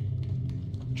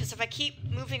 Because if I keep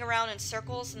moving around in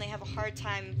circles, then they have a hard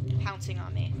time pouncing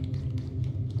on me.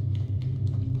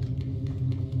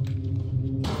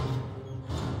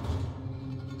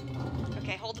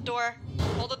 Okay, hold the door.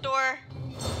 Hold the door.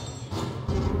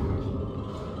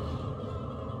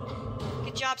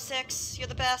 Good job, 6. You're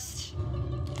the best.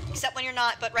 Except when you're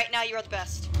not, but right now you are the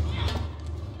best.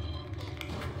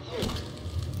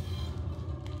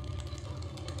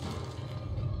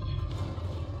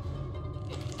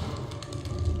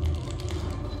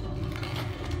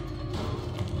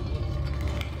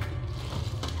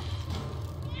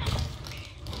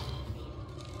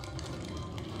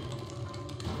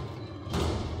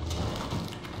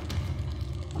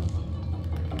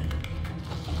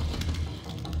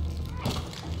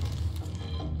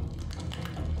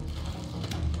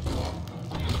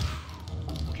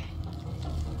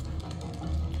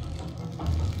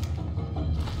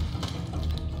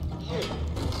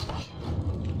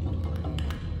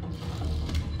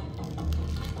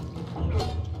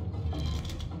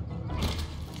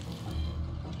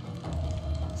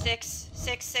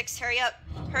 Six, hurry up.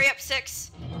 Hurry up,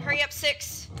 6. Hurry up,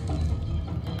 6.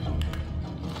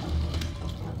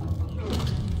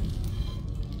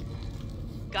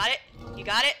 You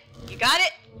got it? You got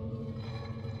it?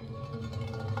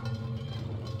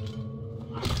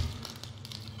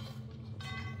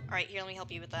 Alright, here, let me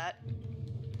help you with that.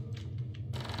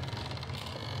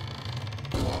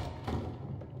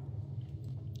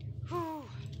 Whew.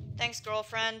 Thanks,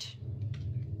 girlfriend.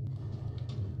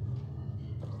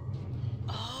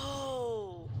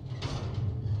 Oh.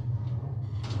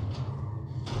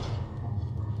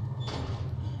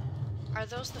 Are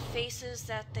those the faces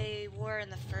that they wore in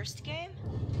the first game?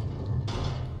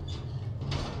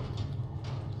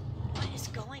 What is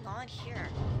going on here?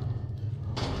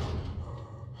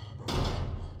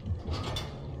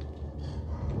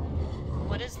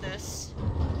 What is this?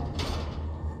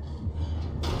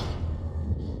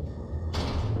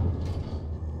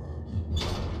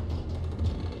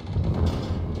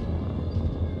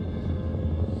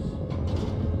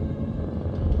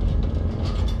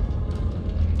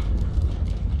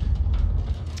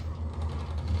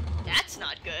 That's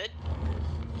not good.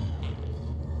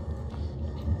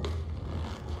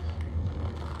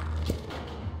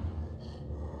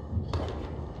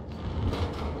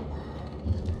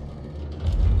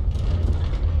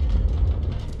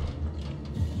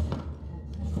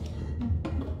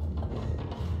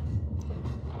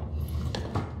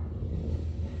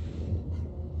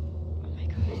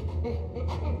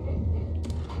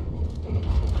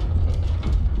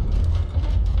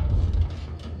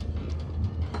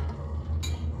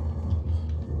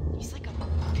 He's like a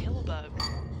pill bug.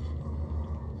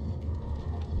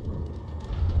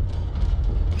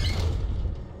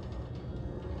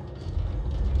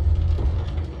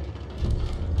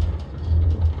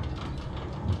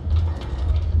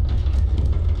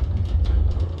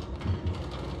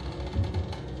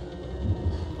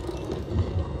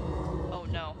 Oh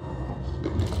no.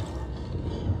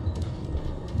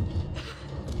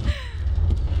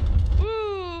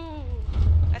 Ooh!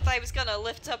 I thought he was gonna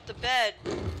lift up the bed.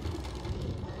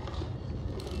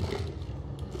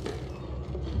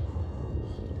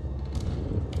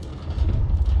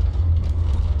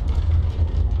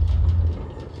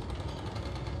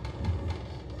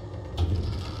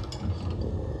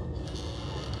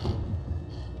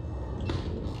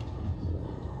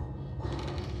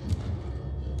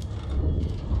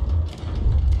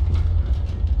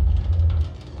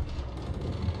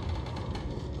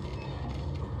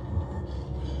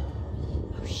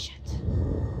 Oh shit.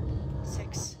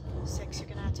 Six, you're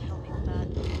gonna have to help me with that.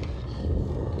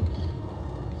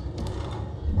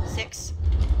 6.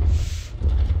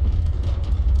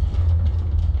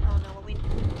 Oh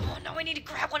no, we need to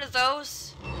grab one of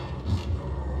those.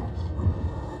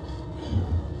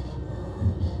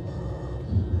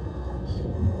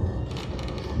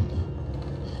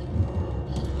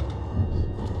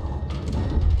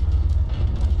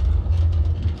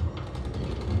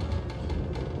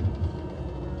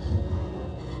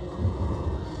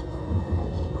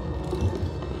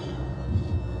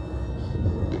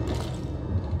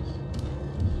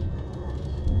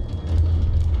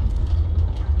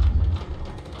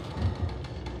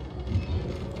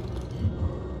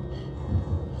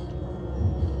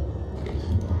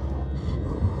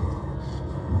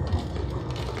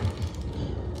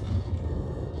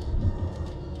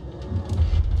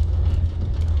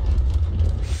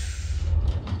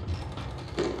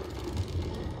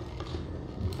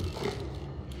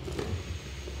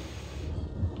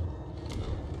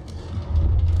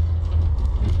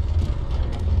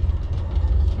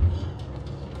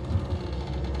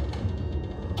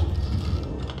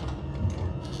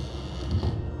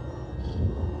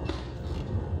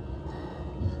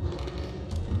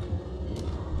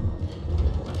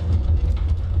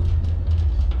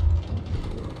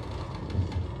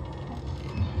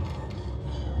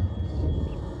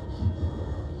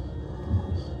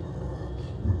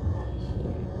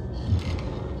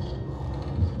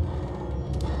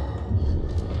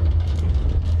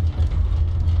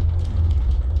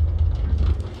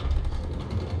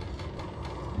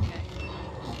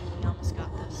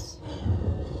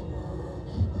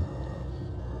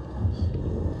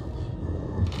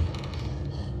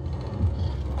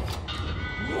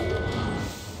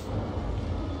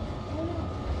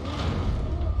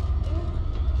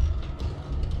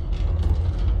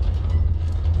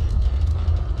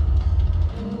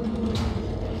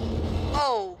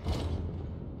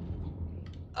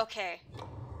 Okay.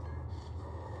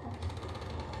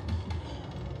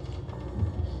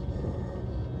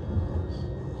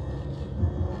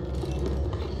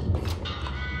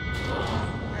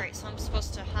 Alright, so I'm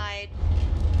supposed to hide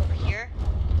over here.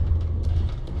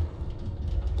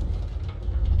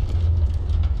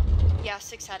 Yeah,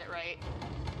 6 had it right.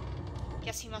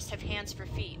 Guess he must have hands for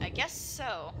feet. I guess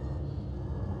so.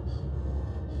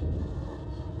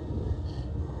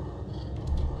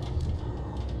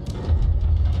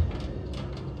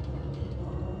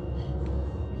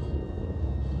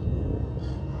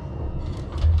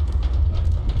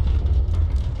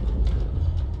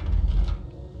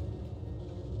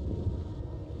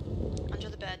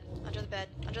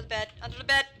 Under the bed. Under the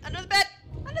bed. Under the bed.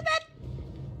 Under the bed.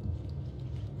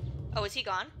 Oh, is he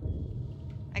gone?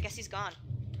 I guess he's gone.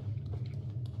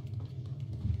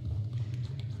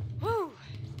 Woo!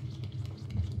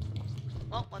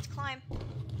 Well, let's climb.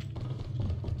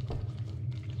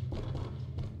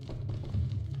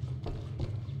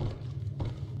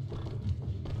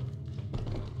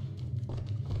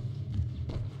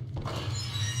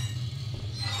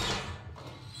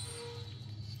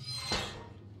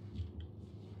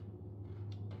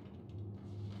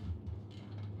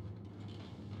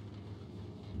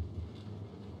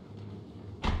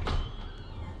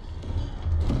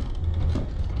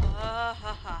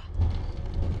 Ha.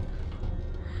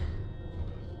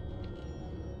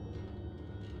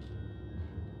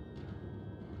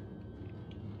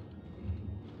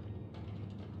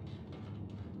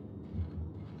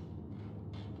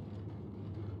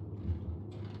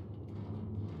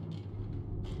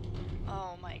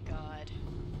 Oh my god.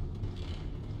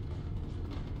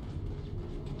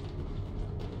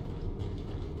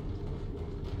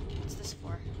 What's this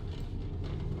for?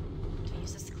 Do I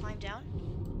use this to climb down?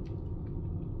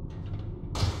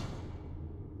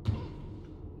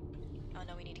 Oh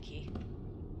no, we need a key.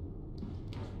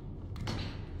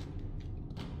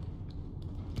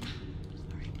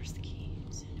 Alright, where's the key?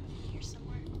 Is it over here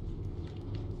somewhere?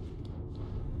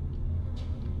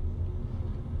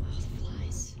 Oh, the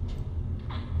flies.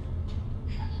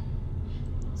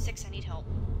 6, I need help.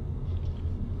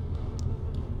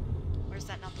 Or is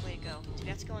that not the way to go? Do we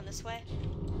have to go in this way?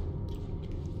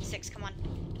 6, come on.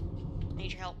 I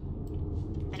need your help.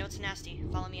 I know it's nasty.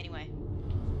 Follow me anyway.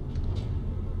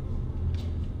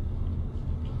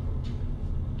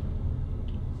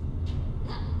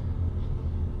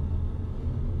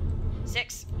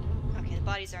 Six. Okay, the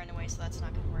bodies are in the way, so that's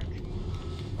not gonna work.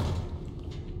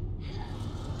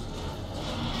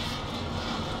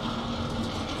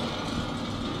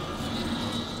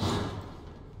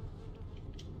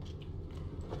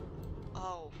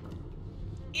 Oh.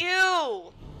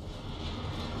 Ew!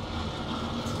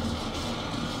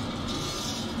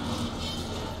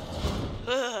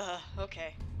 Ugh,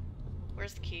 okay.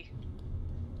 Where's the key?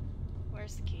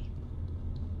 Where's the key?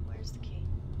 Where's the key?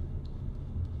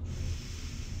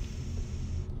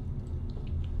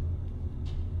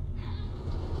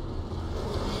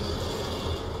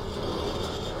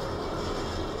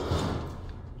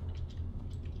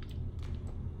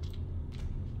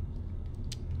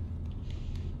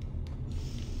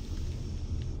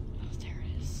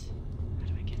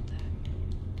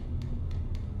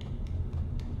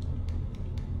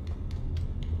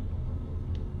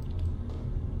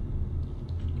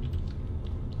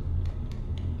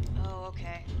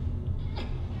 Okay.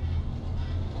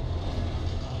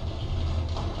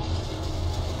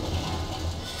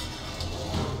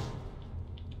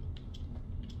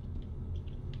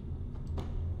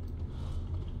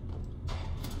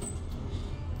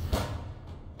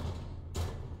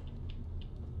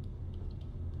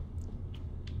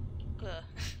 Ugh.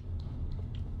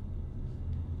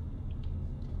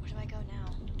 Where do I go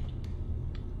now?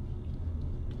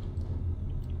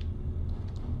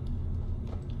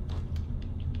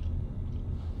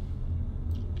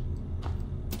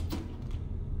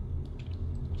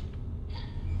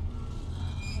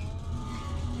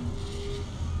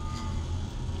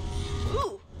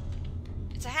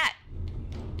 It's a hat.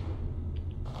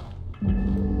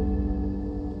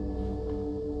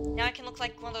 Now I can look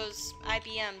like one of those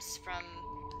IBMs from,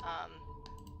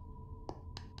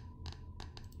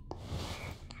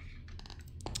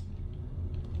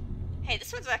 Hey,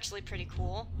 this one's actually pretty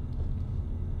cool.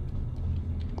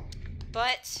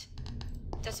 But,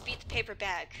 does it beat the paper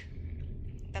bag?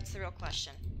 That's the real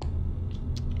question.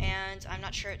 And I'm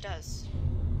not sure it does.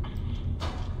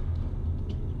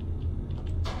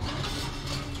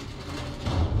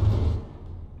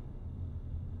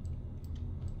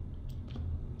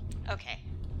 Okay,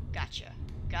 gotcha.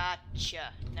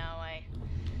 Gotcha. Now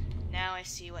I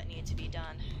see what needs to be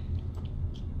done.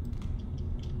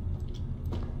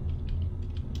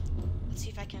 Let's see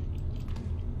if I can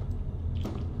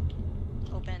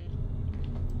open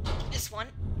this one.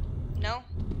 No?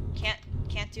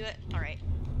 Can't do it? Alright.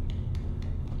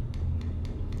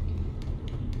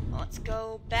 Well, let's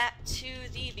go back to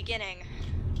the beginning.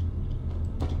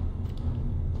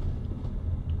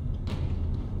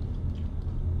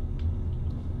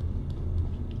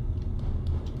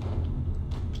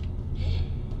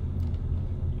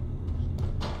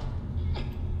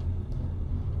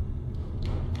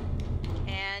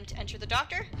 And enter the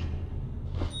doctor.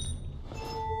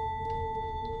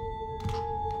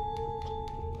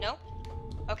 No?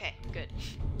 Okay, good.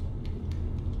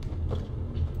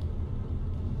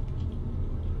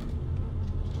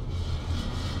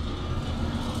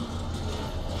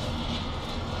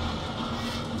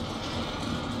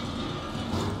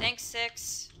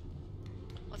 6.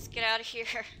 Let's get out of here.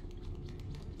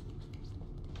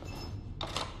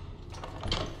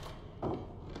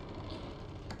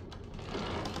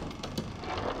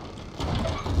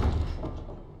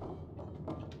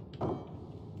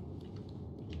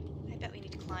 I bet we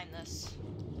need to climb this.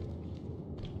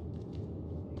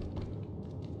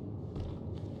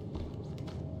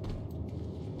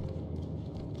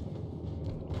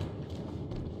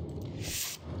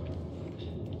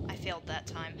 I failed that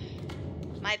time.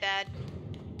 My bad.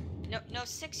 No,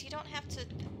 6, you don't have to...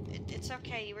 It's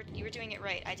okay, you were doing it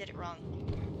right. I did it wrong.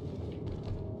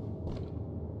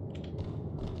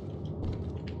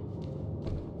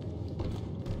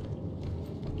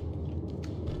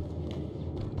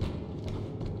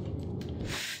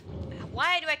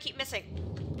 Why do I keep missing?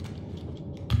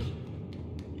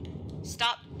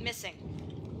 Stop missing.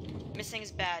 Missing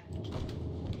is bad.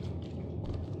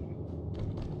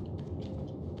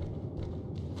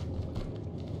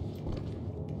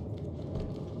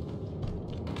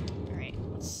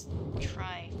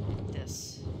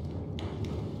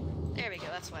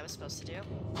 That's what I was supposed to do.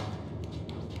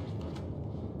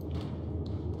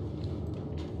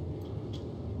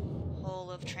 Hole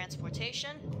of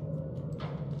transportation.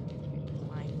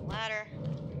 Climb the ladder.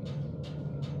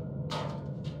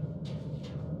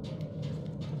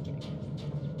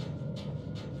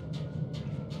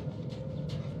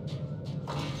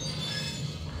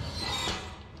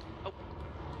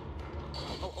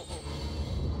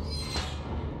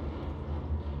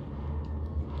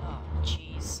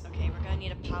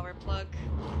 Power plug.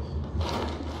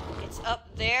 It's up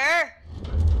there.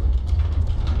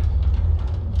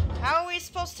 How are we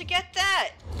supposed to get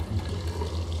that?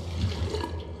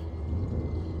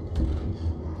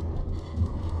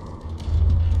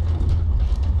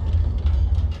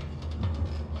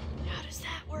 How does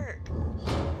that work?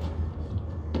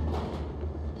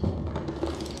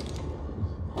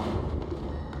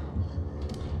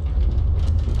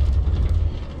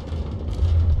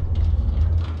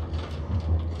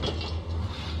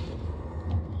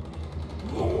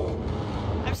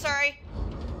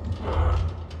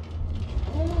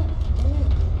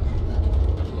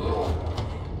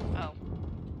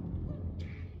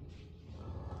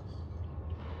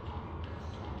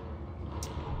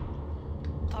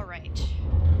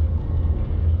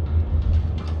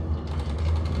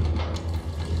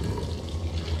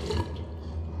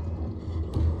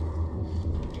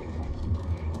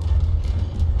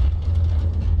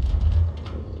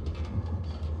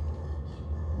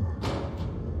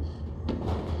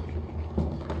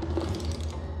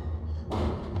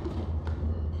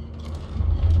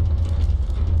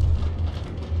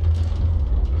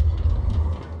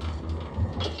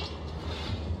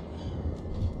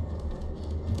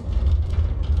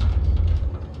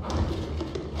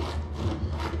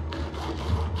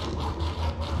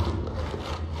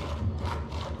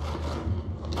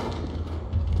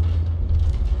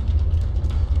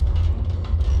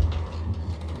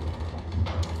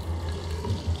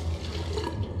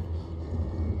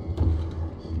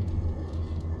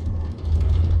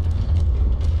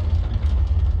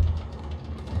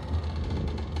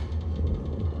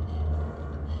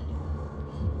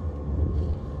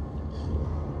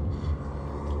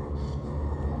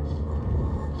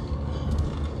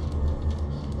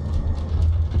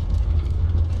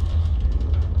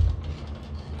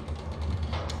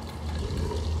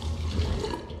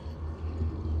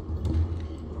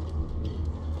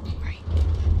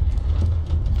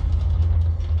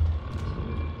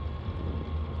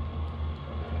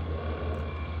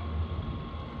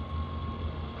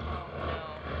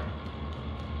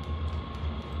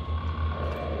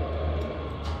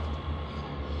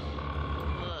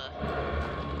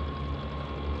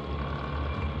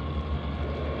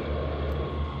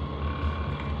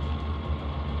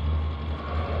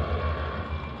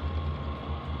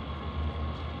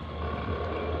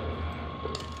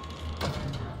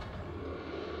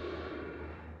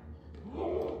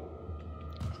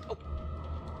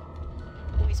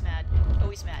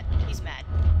 He's mad. He's mad.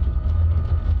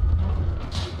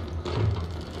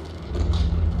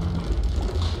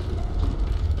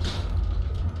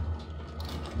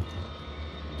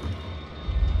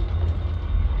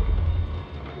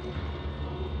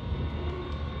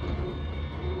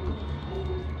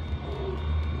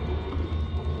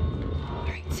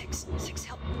 Alright, six,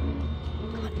 help.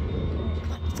 Come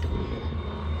on, let's go.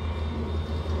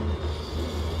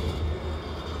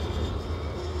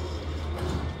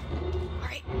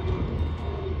 Alright.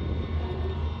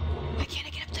 Why can't I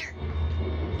get up there?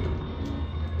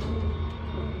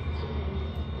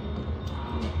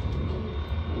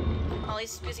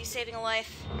 Ollie's busy saving a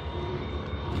life.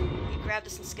 grab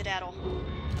this and skedaddle. Come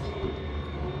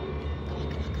on,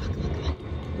 come on, come on, come on, come on.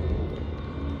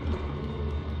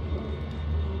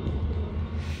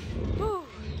 Whew.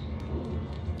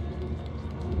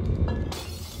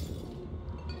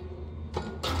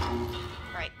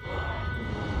 Right.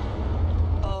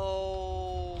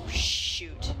 Oh,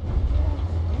 shoot.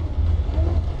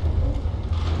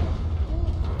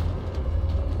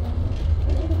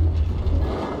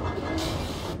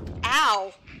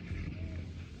 Ow!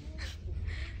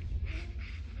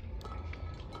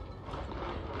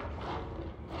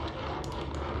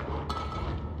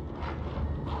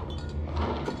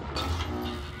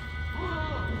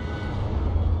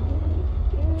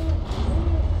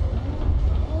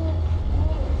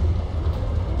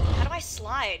 How do I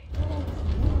slide?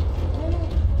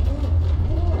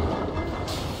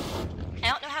 I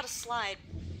don't know how to slide.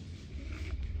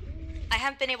 I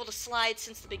haven't been able to slide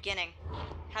since the beginning.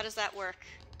 How does that work?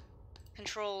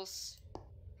 Controls.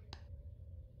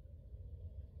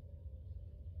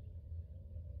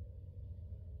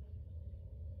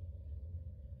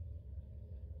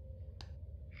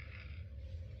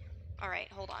 Alright,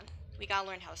 hold on. We gotta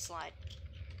learn how to slide.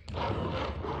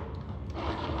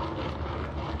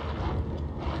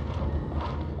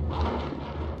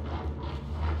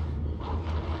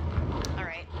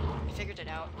 Alright, I figured it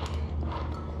out.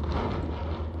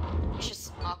 It's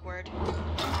just awkward.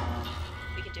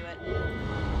 We can do it.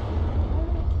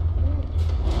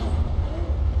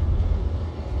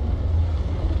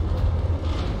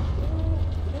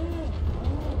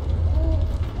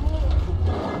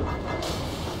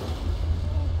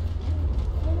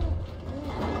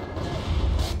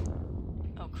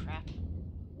 Oh crap.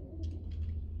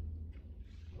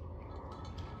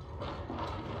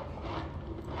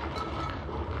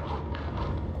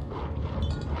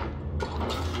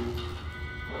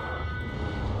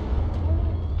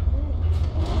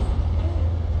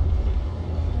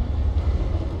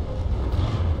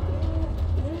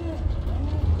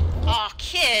 Aw,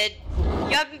 kid!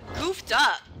 You have me goofed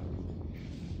up!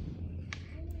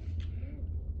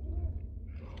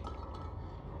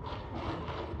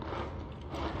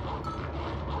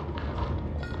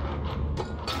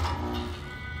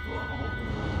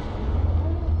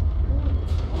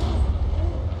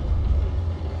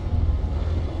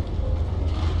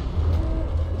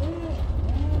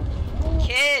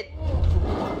 Kid!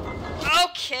 Oh,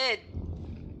 kid!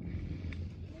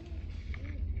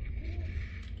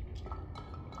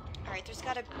 Alright, there's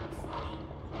gotta...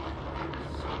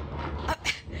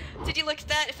 Did you look at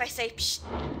that? If I say psh,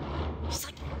 she's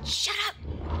like, shut up!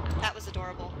 That was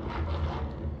adorable.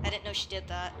 I didn't know she did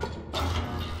that.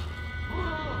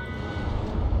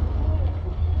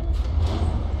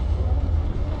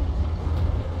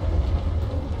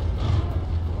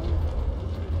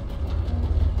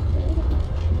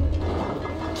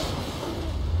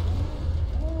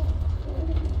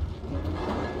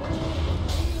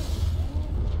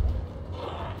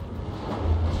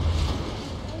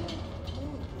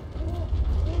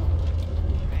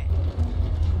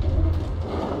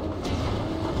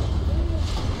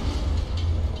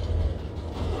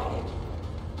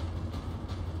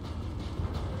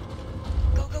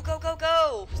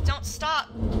 Go! Don't stop!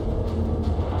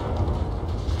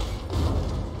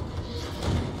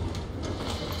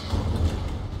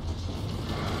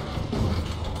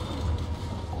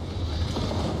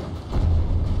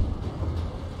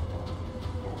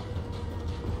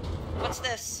 What's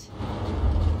this?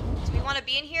 Do we want to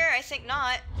be in here? I think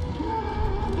not.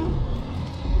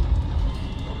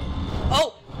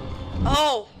 Oh!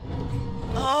 Oh!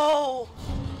 Oh!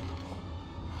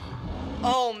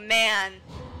 Oh, man.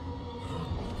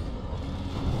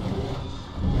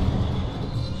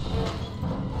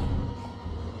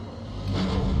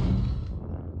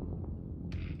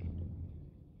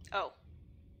 Oh.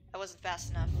 I wasn't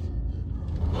fast enough.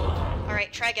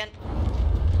 Alright, try again.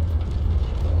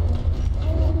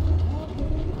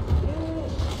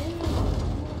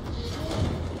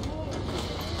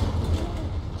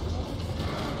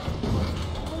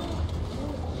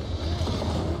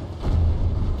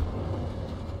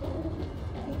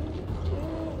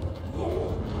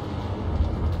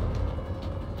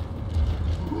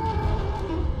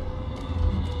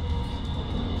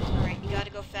 Alright, you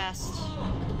gotta go fast.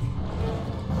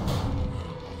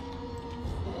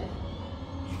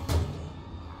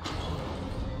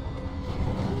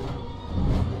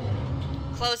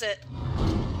 Close it.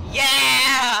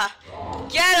 Yeah!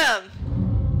 Get him!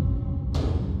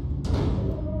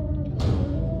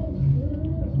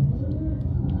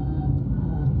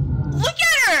 Look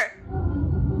at her!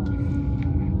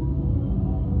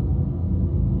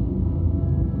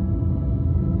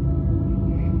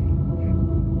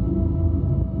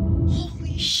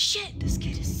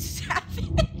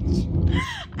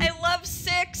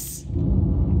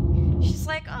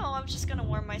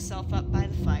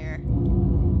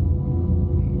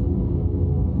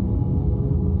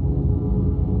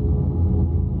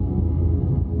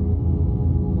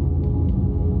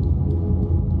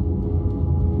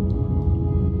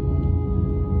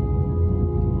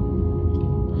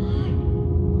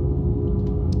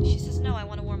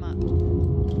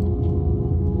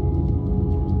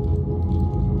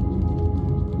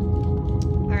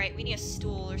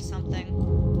 school or something.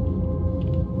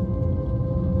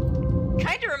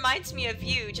 Kinda reminds me of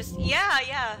you, just, yeah. How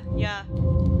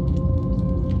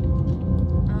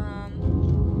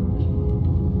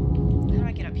do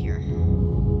I get up here?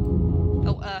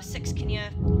 Oh, 6, can you...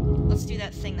 Let's do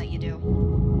that thing that you do.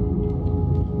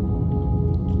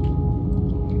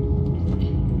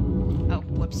 Oh,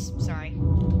 whoops, sorry.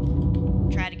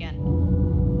 Try it again.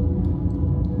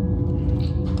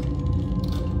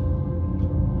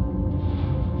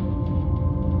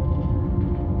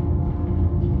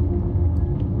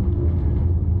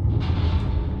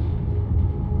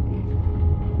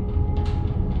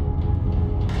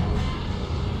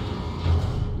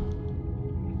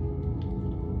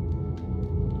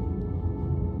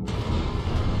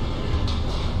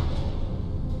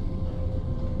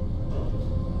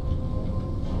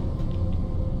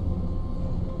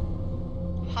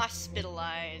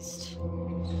 Hospitalized.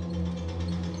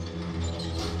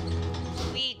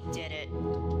 We did it.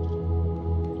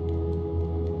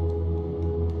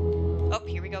 Oh,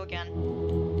 here we go again.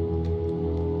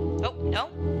 Oh, no?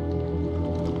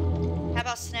 How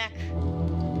about snack?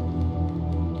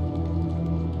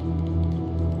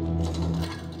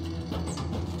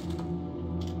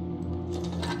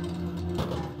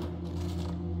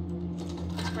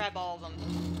 Let's grab all of them.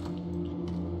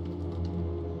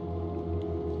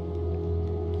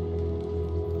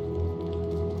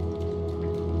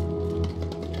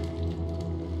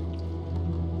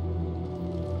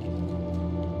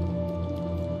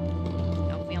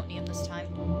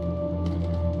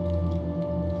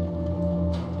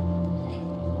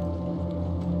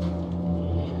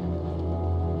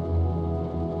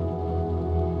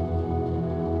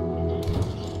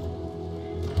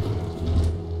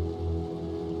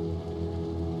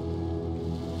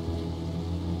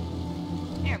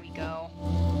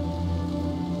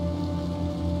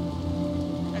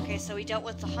 So we dealt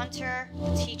with the hunter,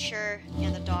 the teacher,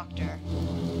 and the doctor.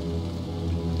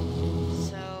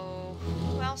 So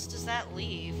who else does that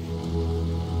leave?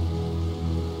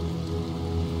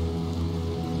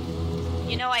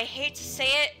 You know, I hate to say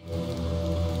it,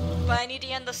 but I need to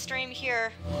end the stream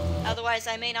here. Otherwise,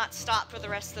 I may not stop for the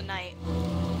rest of the night.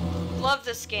 Love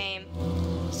this game.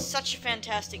 Such a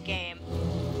fantastic game.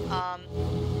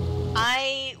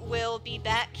 I will be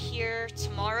back here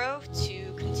tomorrow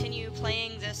to continue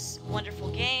playing this wonderful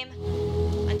game.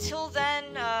 Until then,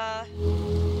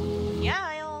 yeah,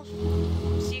 I'll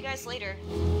see you guys later.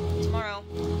 Tomorrow.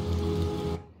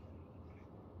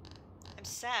 I'm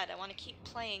sad. I want to keep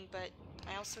playing, but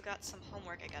I also got some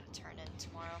homework I gotta turn in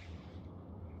tomorrow.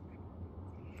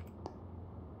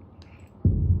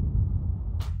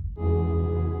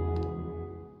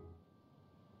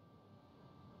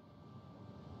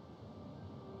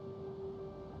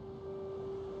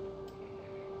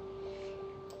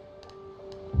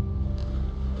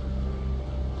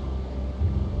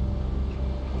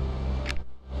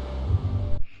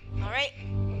 Alright,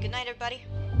 good night everybody.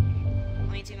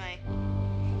 Let me do my...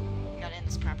 Gotta end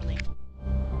this properly.